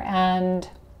here and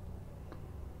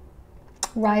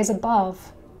rise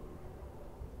above.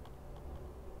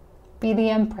 Be the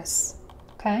Empress,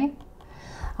 okay?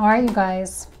 All right, you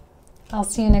guys. I'll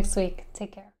see you next week.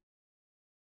 Take care.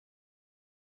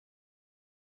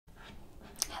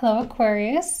 Hello,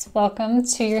 Aquarius. Welcome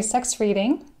to your sex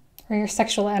reading, or your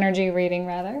sexual energy reading,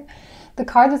 rather. The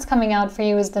card that's coming out for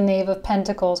you is the Knave of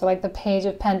Pentacles, or like the Page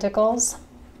of Pentacles.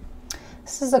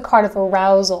 This is a card of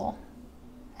arousal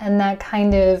and that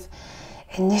kind of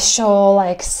initial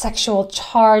like sexual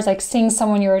charge, like seeing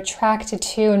someone you're attracted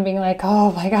to and being like,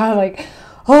 oh my God, like,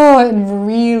 oh, and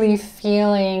really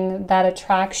feeling that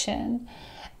attraction.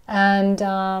 And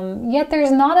yet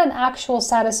there's not an actual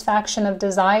satisfaction of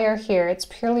desire here. It's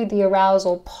purely the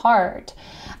arousal part.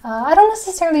 I don't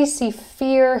necessarily see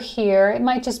fear here. It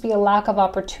might just be a lack of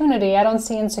opportunity. I don't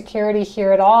see insecurity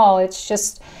here at all. It's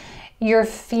just you're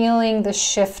feeling the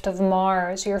shift of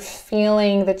Mars. You're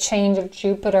feeling the change of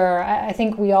Jupiter. I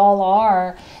think we all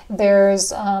are. There is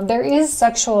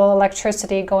sexual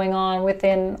electricity going on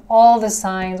within all the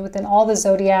signs, within all the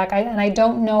zodiac. And I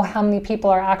don't know how many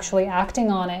people are actually acting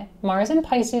on it. Mars in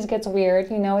Pisces gets weird.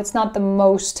 You know, it's not the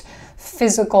most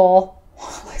physical.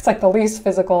 It's like the least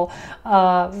physical,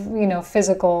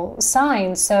 physical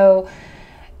sign. So,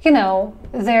 you know,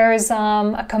 there's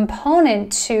a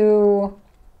component to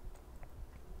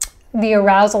the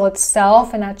arousal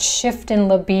itself and that shift in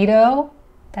libido,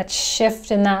 that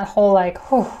shift in that whole like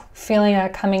feeling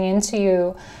that coming into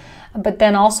you. But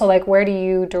then also like, where do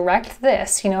you direct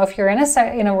this? You know, if you're in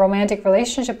a romantic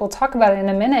relationship, we'll talk about it in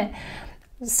a minute,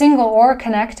 single or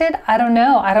connected, I don't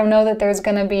know. I don't know that there's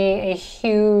going to be a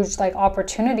huge like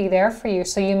opportunity there for you.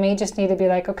 So you may just need to be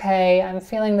like, okay, I'm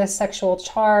feeling this sexual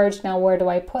charge. Now where do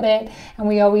I put it? And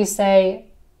we always say,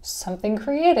 something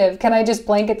creative. Can I just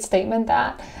blanket statement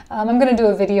that? I'm going to do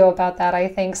a video about that. I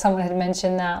think someone had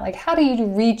mentioned that. Like, how do you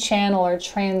rechannel or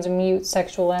transmute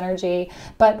sexual energy?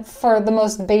 But for the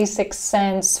most basic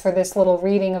sense, for this little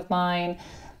reading of mine,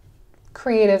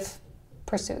 creative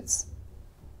pursuits.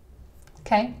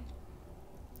 Okay?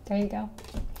 There you go.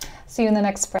 See you in the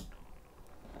next spread.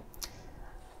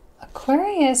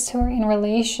 Aquarius who are in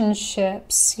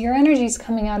relationships, your energy is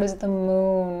coming out as the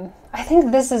moon. I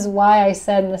think this is why I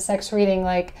said in the sex reading,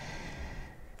 like,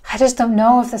 I just don't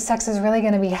know if the sex is really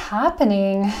going to be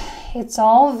happening. It's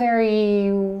all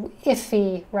very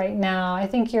iffy right now. I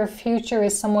think your future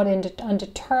is somewhat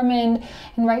undetermined.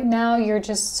 And right now you're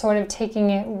just sort of taking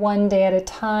it one day at a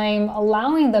time,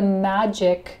 allowing the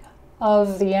magic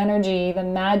of the energy, the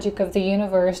magic of the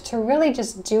universe to really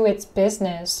just do its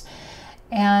business.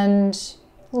 And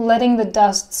letting the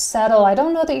dust settle. I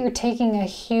don't know that you're taking a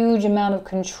huge amount of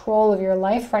control of your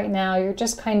life right now. You're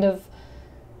just kind of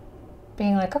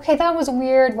being like, okay, that was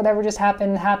weird. Whatever just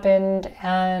happened,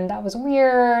 and that was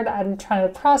weird. I'm trying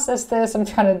to process this. I'm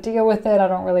trying to deal with it. I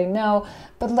don't really know.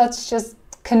 But let's just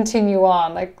continue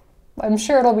on. Like, I'm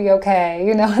sure it'll be okay,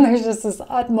 you know, and there's just this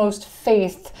utmost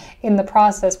faith in the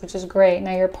process, which is great.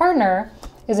 Now your partner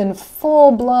is in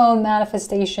full-blown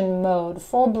manifestation mode,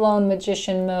 full-blown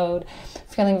magician mode,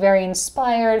 feeling very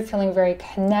inspired, feeling very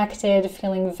connected,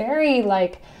 feeling very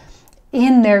like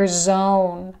in their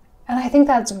zone. And I think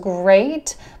that's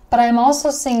great, but I'm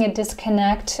also seeing a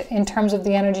disconnect in terms of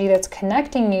the energy that's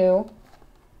connecting you,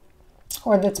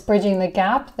 or that's bridging the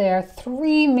gap there.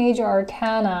 3 major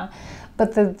arcana,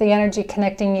 but the energy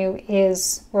connecting you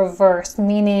is reversed,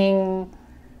 meaning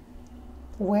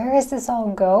where is this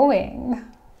all going?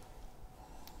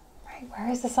 Right? Where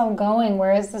is this all going?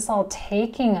 Where is this all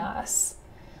taking us?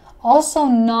 Also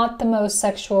not the most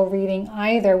sexual reading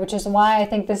either, which is why I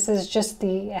think this is just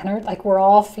the energy, like we're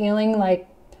all feeling like,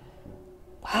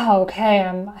 wow, okay,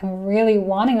 I'm really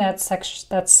wanting that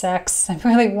sex. I'm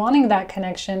really wanting that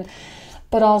connection,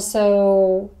 but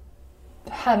also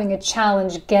having a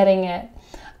challenge getting it.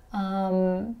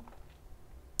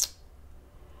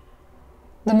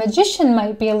 The Magician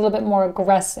might be a little bit more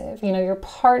aggressive. You know, your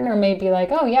partner may be like,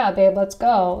 oh yeah, babe, let's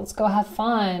go have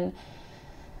fun.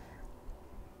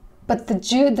 But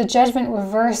the Judgment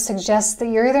reverse suggests that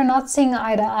you're either not seeing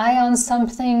eye to eye on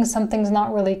something, something's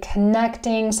not really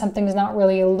connecting, something's not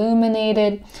really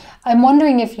illuminated. I'm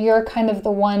wondering if you're kind of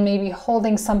the one maybe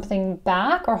holding something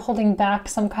back or holding back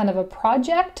some kind of a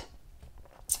project,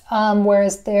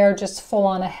 whereas they're just full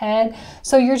on ahead.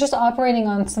 So you're just operating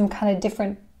on some kind of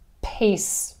different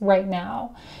pace right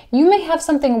now. You may have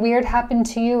something weird happen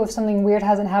to you if something weird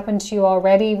hasn't happened to you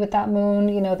already with that moon.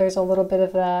 You know, there's a little bit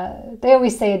of they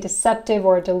always say a deceptive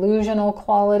or a delusional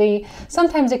quality.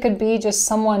 Sometimes it could be just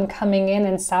someone coming in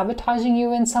and sabotaging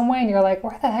you in some way and you're like,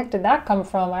 where the heck did that come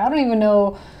from? I don't even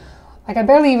know, like I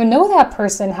barely even know that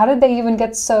person. How did they even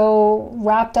get so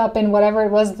wrapped up in whatever it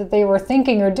was that they were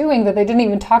thinking or doing that they didn't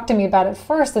even talk to me about it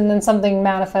first, and then something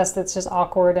manifests that's just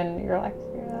awkward and you're like,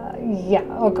 yeah,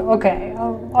 okay,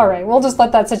 all right, we'll just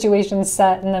let that situation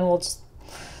set and then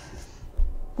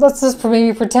let's just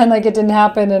maybe pretend like it didn't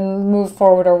happen and move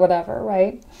forward or whatever,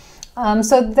 right?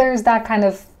 So there's that kind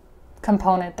of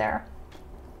component there.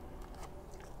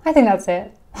 I think that's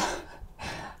it.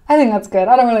 I think that's good.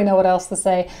 I don't really know what else to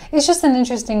say. It's just an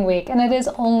interesting week, and it is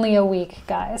only a week,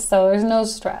 guys, so there's no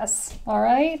stress, all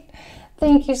right?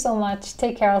 Thank you so much.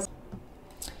 Take care.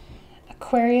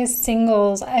 Aquarius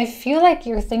singles, I feel like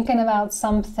you're thinking about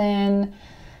something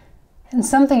and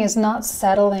something is not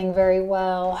settling very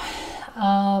well.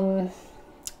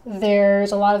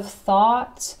 There's a lot of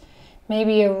thought,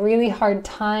 maybe a really hard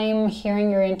time hearing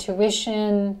your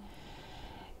intuition.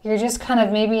 You're just kind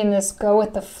of maybe in this go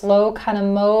with the flow kind of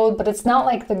mode, but it's not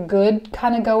like the good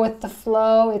kind of go with the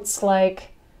flow. It's like,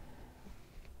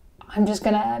 I'm just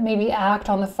going to maybe act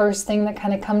on the first thing that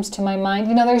kind of comes to my mind.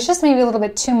 You know, there's just maybe a little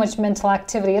bit too much mental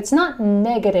activity. It's not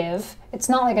negative. It's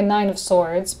not like a 9 of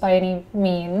Swords by any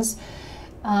means.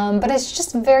 But it's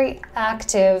just very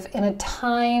active in a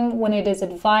time when it is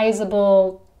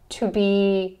advisable to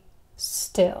be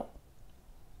still.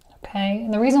 Okay?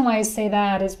 And the reason why I say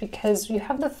that is because you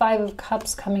have the 5 of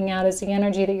Cups coming out as the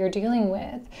energy that you're dealing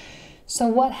with. So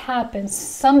what happened?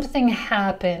 Something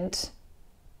happened.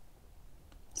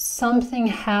 Something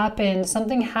happened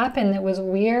that was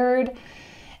weird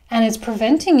and it's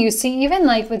preventing you. See, even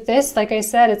like with this, like I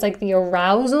said, it's like the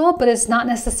arousal, but it's not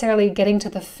necessarily getting to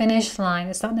the finish line.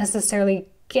 It's not necessarily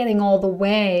getting all the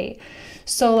way.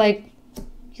 So like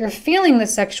you're feeling the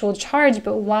sexual charge,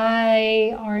 but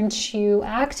why aren't you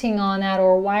acting on that?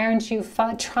 Or why aren't you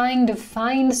trying to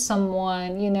find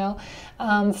someone, you know?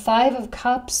 5 of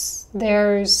Cups,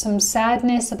 there's some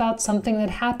sadness about something that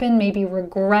happened, maybe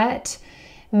regret.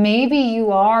 Maybe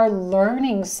you are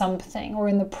learning something or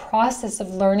in the process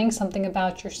of learning something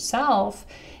about yourself.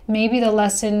 Maybe the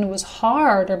lesson was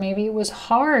hard or maybe it was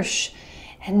harsh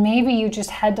and maybe you just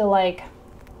had to like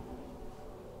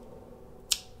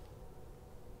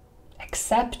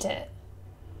accept it.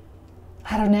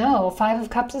 I don't know. 5 of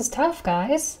Cups is tough,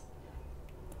 guys.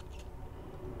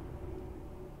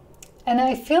 And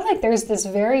I feel like there's this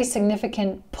very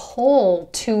significant pull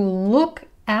to look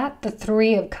at the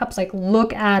 3 of Cups, like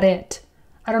look at it.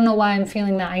 I don't know why I'm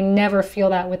feeling that. I never feel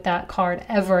that with that card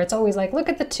ever. It's always like, look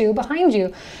at the 2 behind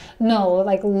you. No,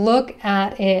 like look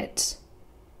at it.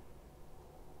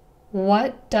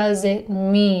 What does it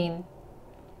mean?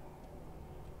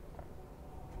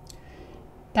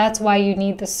 That's why you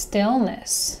need the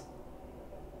stillness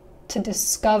to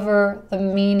discover the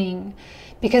meaning.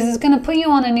 Because it's going to put you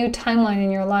on a new timeline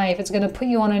in your life. It's going to put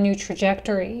you on a new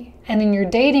trajectory. And in your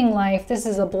dating life, this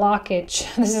is a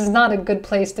blockage. This is not a good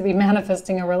place to be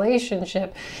manifesting a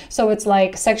relationship. So it's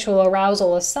like sexual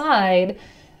arousal aside,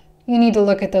 you need to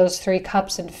look at those 3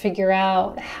 cups and figure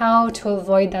out how to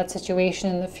avoid that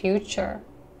situation in the future,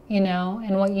 you know,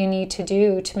 and what you need to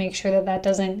do to make sure that that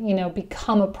doesn't, you know,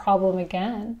 become a problem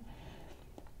again.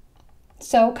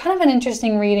 So kind of an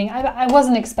interesting reading. I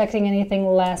wasn't expecting anything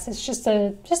less. It's just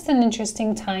an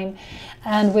interesting time.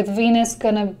 And with Venus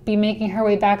going to be making her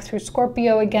way back through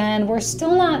Scorpio again, we're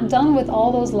still not done with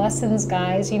all those lessons,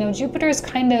 guys. You know, Jupiter's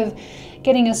kind of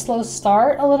getting a slow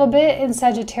start a little bit in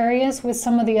Sagittarius with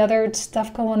some of the other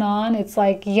stuff going on. It's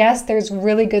like, yes, there's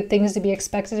really good things to be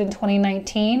expected in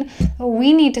 2019, but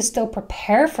we need to still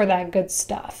prepare for that good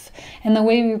stuff. And the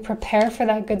way we prepare for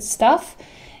that good stuff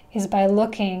is by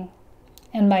looking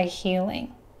and by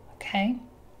healing. Okay?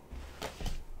 All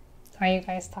right, you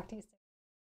guys, talk to you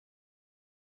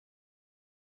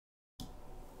soon.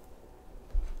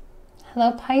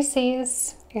 Hello,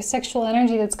 Pisces. Your sexual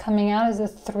energy that's coming out is the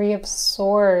Three of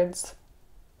Swords.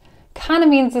 Kind of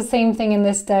means the same thing in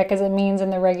this deck as it means in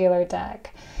the regular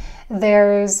deck.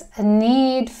 There's a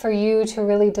need for you to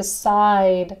really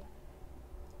decide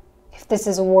if this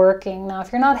is working. Now,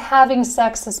 if you're not having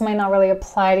sex, this might not really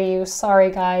apply to you.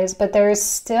 Sorry, guys, but there is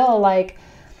still like,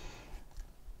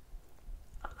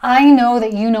 I know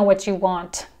that you know what you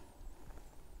want.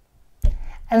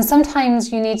 And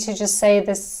sometimes you need to just say,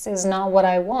 this is not what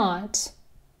I want.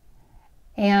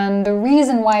 And the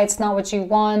reason why it's not what you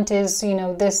want is, you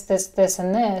know, this,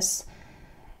 and this.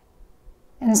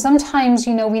 And sometimes,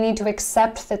 you know, we need to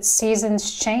accept that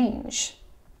seasons change.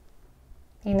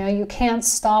 You know, you can't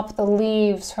stop the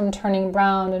leaves from turning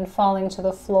brown and falling to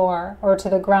the floor or to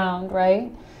the ground,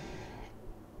 right?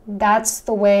 That's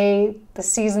the way the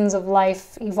seasons of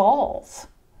life evolve.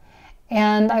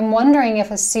 And I'm wondering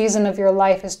if a season of your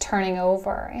life is turning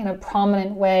over in a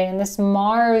prominent way. And this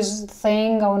Mars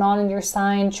thing going on in your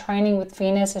sign, trining with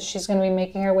Venus as she's going to be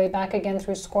making her way back again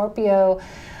through Scorpio,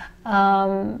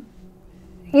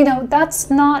 you know, that's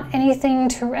not anything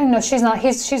to, no, she's not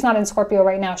in Scorpio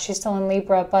right now. She's still in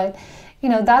Libra, but, you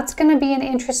know, that's going to be an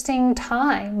interesting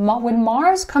time. When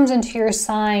Mars comes into your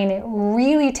sign, it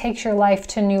really takes your life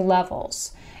to new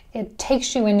levels. It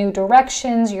takes you in new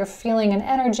directions. You're feeling an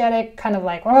energetic kind of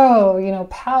like, oh, you know,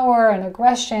 power and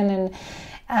aggression.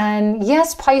 And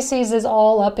yes, Pisces is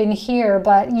all up in here,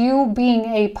 but you being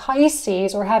a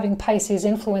Pisces or having Pisces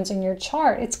influence in your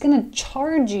chart, it's going to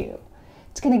charge you.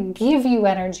 It's going to give you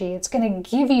energy. It's going to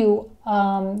give you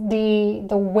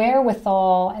the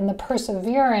wherewithal and the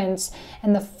perseverance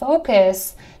and the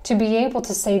focus to be able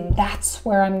to say, that's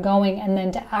where I'm going, and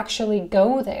then to actually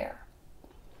go there.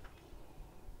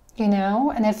 You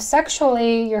know, and if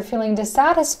sexually you're feeling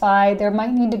dissatisfied, there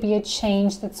might need to be a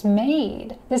change that's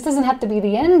made. This doesn't have to be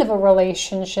the end of a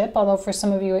relationship, although for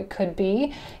some of you it could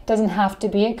be. It doesn't have to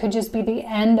be. It could just be the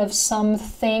end of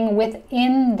something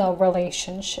within the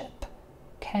relationship.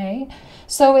 Okay?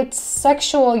 So it's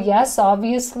sexual, yes,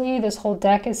 obviously. This whole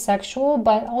deck is sexual,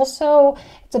 but also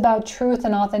it's about truth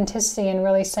and authenticity and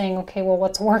really saying, okay, well,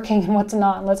 what's working and what's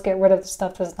not, and let's get rid of the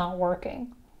stuff that's not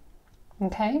working.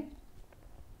 Okay?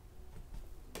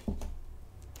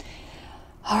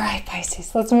 All right,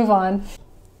 Pisces, let's move on.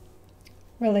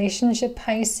 Relationship,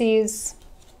 Pisces.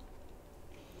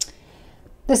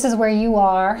 This is where you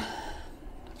are,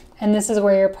 and this is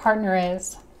where your partner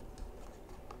is.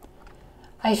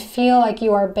 I feel like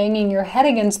you are banging your head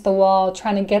against the wall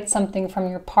trying to get something from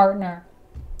your partner.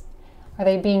 Are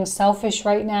they being selfish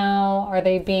right now? Are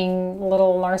they being a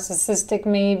little narcissistic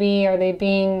maybe? Are they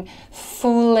being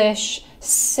foolish,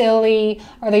 silly?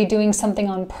 Are they doing something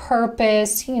on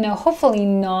purpose? You know, hopefully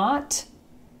not.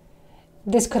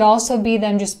 This could also be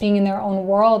them just being in their own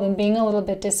world and being a little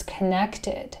bit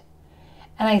disconnected.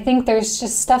 And I think there's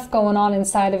just stuff going on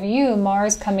inside of you,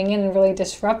 Mars coming in and really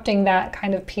disrupting that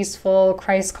kind of peaceful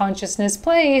Christ consciousness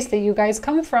place that you guys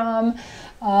come from,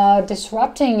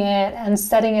 disrupting it and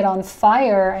setting it on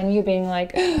fire, and you being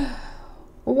like,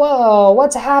 whoa,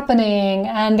 what's happening?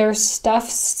 And there's stuff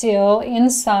still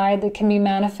inside that can be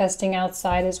manifesting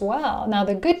outside as well. Now,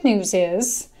 the good news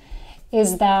is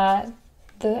that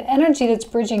the energy that's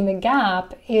bridging the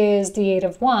gap is the Eight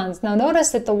of Wands. Now, notice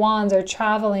that the wands are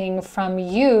traveling from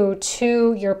you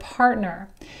to your partner.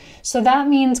 So that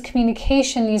means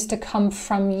communication needs to come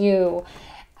from you.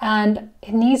 And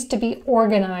it needs to be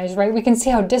organized, right? We can see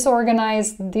how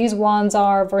disorganized these wands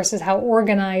are versus how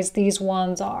organized these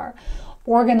wands are.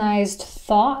 Organized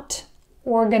thought,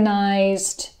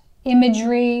 organized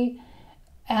imagery.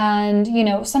 And, you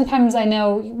know, sometimes I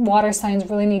know water signs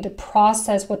really need to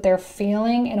process what they're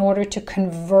feeling in order to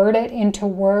convert it into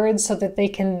words so that they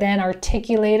can then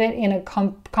articulate it in a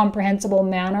comprehensible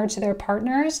manner to their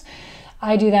partners.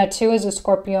 I do that too as a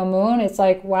Scorpio moon. It's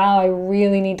like, wow, I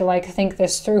really need to like think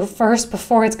this through first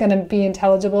before it's going to be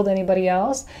intelligible to anybody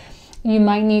else. You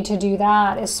might need to do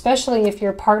that, especially if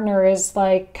your partner is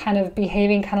like kind of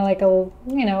behaving kind of like a,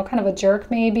 you know, kind of a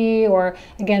jerk maybe, or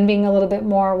again, being a little bit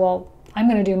more, well, I'm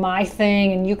going to do my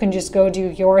thing and you can just go do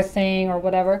your thing or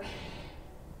whatever.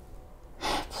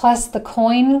 Plus the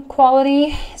coin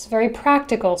quality is very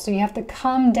practical. So you have to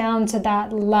come down to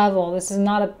that level. This is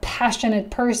not a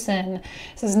passionate person.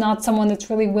 This is not someone that's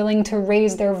really willing to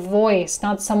raise their voice.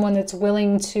 Not someone that's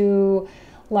willing to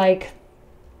like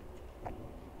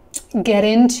get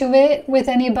into it with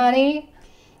anybody.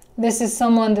 This is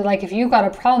someone that, like, if you got a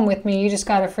problem with me, you just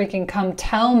got to freaking come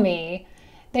tell me.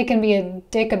 They can be a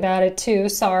dick about it too.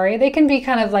 Sorry. They can be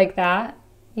kind of like that.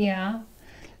 Yeah.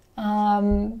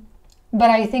 But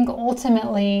I think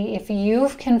ultimately, if you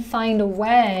can find a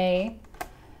way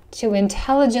to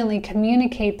intelligently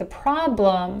communicate the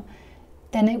problem,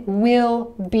 then it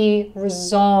will be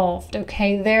resolved.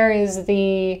 Okay. There is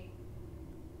the,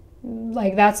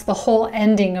 like, that's the whole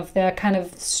ending of the kind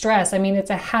of stress. I mean, it's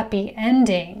a happy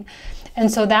ending.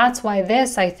 And so that's why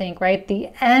this, I think, right, the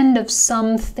end of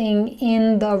something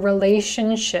in the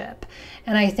relationship.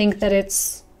 And I think that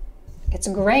it's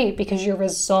great because you're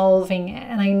resolving it.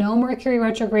 And I know Mercury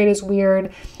retrograde is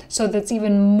weird, so that's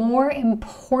even more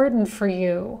important for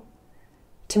you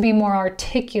to be more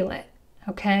articulate.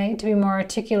 Okay, to be more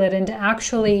articulate and to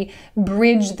actually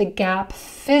bridge the gap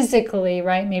physically,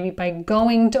 right? Maybe by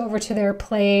going over to their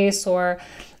place or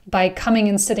by coming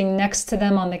and sitting next to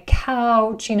them on the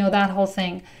couch, you know, that whole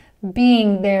thing.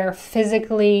 Being there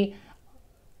physically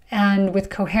and with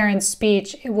coherent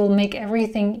speech, it will make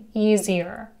everything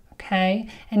easier, okay?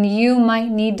 And you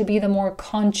might need to be the more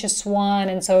conscious one.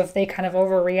 And so if they kind of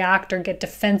overreact or get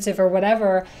defensive or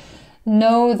whatever,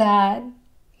 know that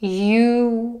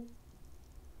you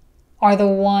are the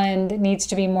one that needs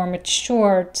to be more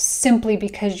mature simply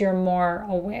because you're more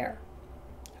aware.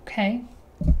 Okay?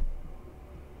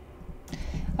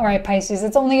 All right, Pisces,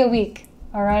 it's only a week.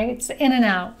 All right? It's in and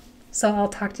out. So I'll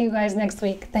talk to you guys next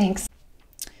week. Thanks.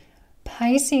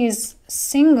 Pisces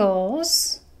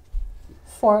singles,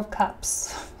 4 of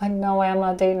Cups. Like, no way, I'm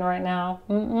not dating right now.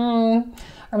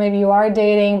 Or maybe you are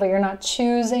dating, but you're not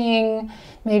choosing.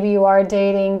 Maybe you are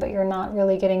dating, but you're not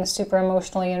really getting super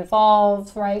emotionally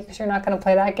involved, right? Because you're not going to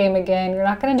play that game again. You're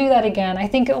not going to do that again. I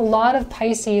think a lot of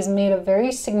Pisces made a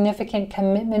very significant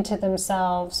commitment to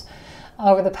themselves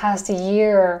over the past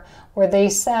year where they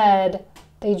said,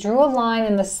 they drew a line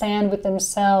in the sand with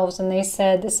themselves and they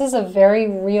said, this is a very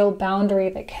real boundary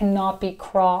that cannot be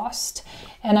crossed.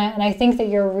 And I think that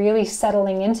you're really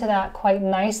settling into that quite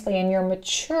nicely and you're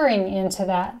maturing into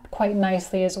that quite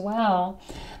nicely as well.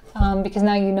 Because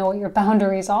now you know what your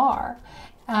boundaries are.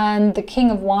 And the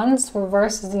King of Wands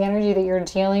reverse is the energy that you're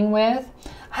dealing with.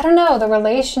 I don't know, the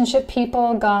relationship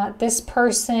people got this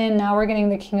person, now we're getting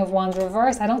the King of Wands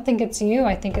reverse. I don't think it's you,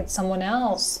 I think it's someone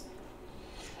else.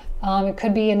 It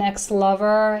could be an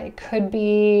ex-lover. It could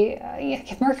be,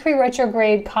 Mercury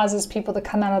retrograde causes people to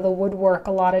come out of the woodwork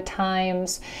a lot of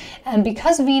times. And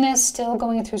because Venus is still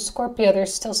going through Scorpio,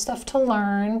 there's still stuff to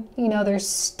learn. You know, there's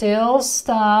still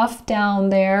stuff down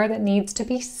there that needs to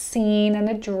be seen and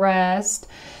addressed.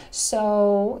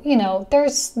 So, you know,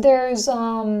 there's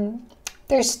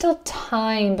still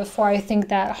time before I think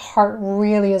that heart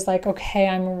really is like, okay,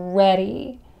 I'm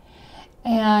ready.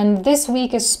 And this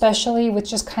week, especially with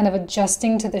just kind of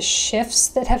adjusting to the shifts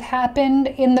that have happened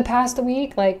in the past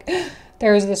week, like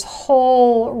there's this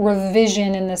whole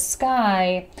revision in the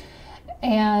sky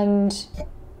and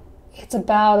it's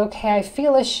about, okay, I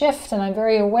feel a shift and I'm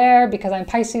very aware because I'm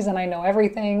Pisces and I know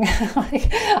everything.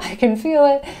 Like, I can feel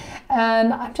it.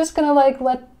 And I'm just going to like,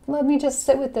 let me just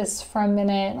sit with this for a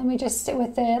minute. Let me just sit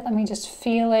with it. Let me just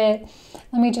feel it.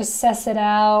 Let me just suss it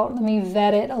out. Let me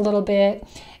vet it a little bit.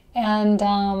 And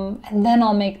then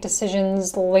I'll make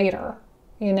decisions later,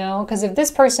 you know, because if this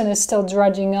person is still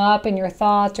drudging up in your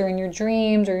thoughts or in your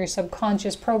dreams or your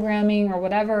subconscious programming or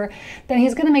whatever, then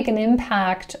he's going to make an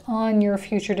impact on your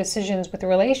future decisions with the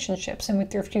relationships and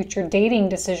with your future dating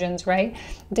decisions, right?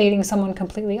 Dating someone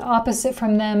completely opposite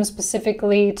from them,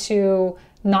 specifically to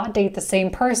not date the same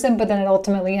person, but then it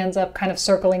ultimately ends up kind of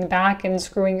circling back and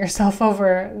screwing yourself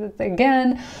over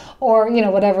again, or, you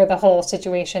know, whatever the whole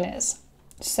situation is.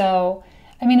 So,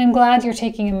 I mean, I'm glad you're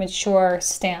taking a mature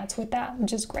stance with that,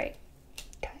 which is great.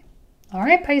 Okay. All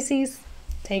right, Pisces.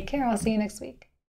 Take care. I'll see you next week.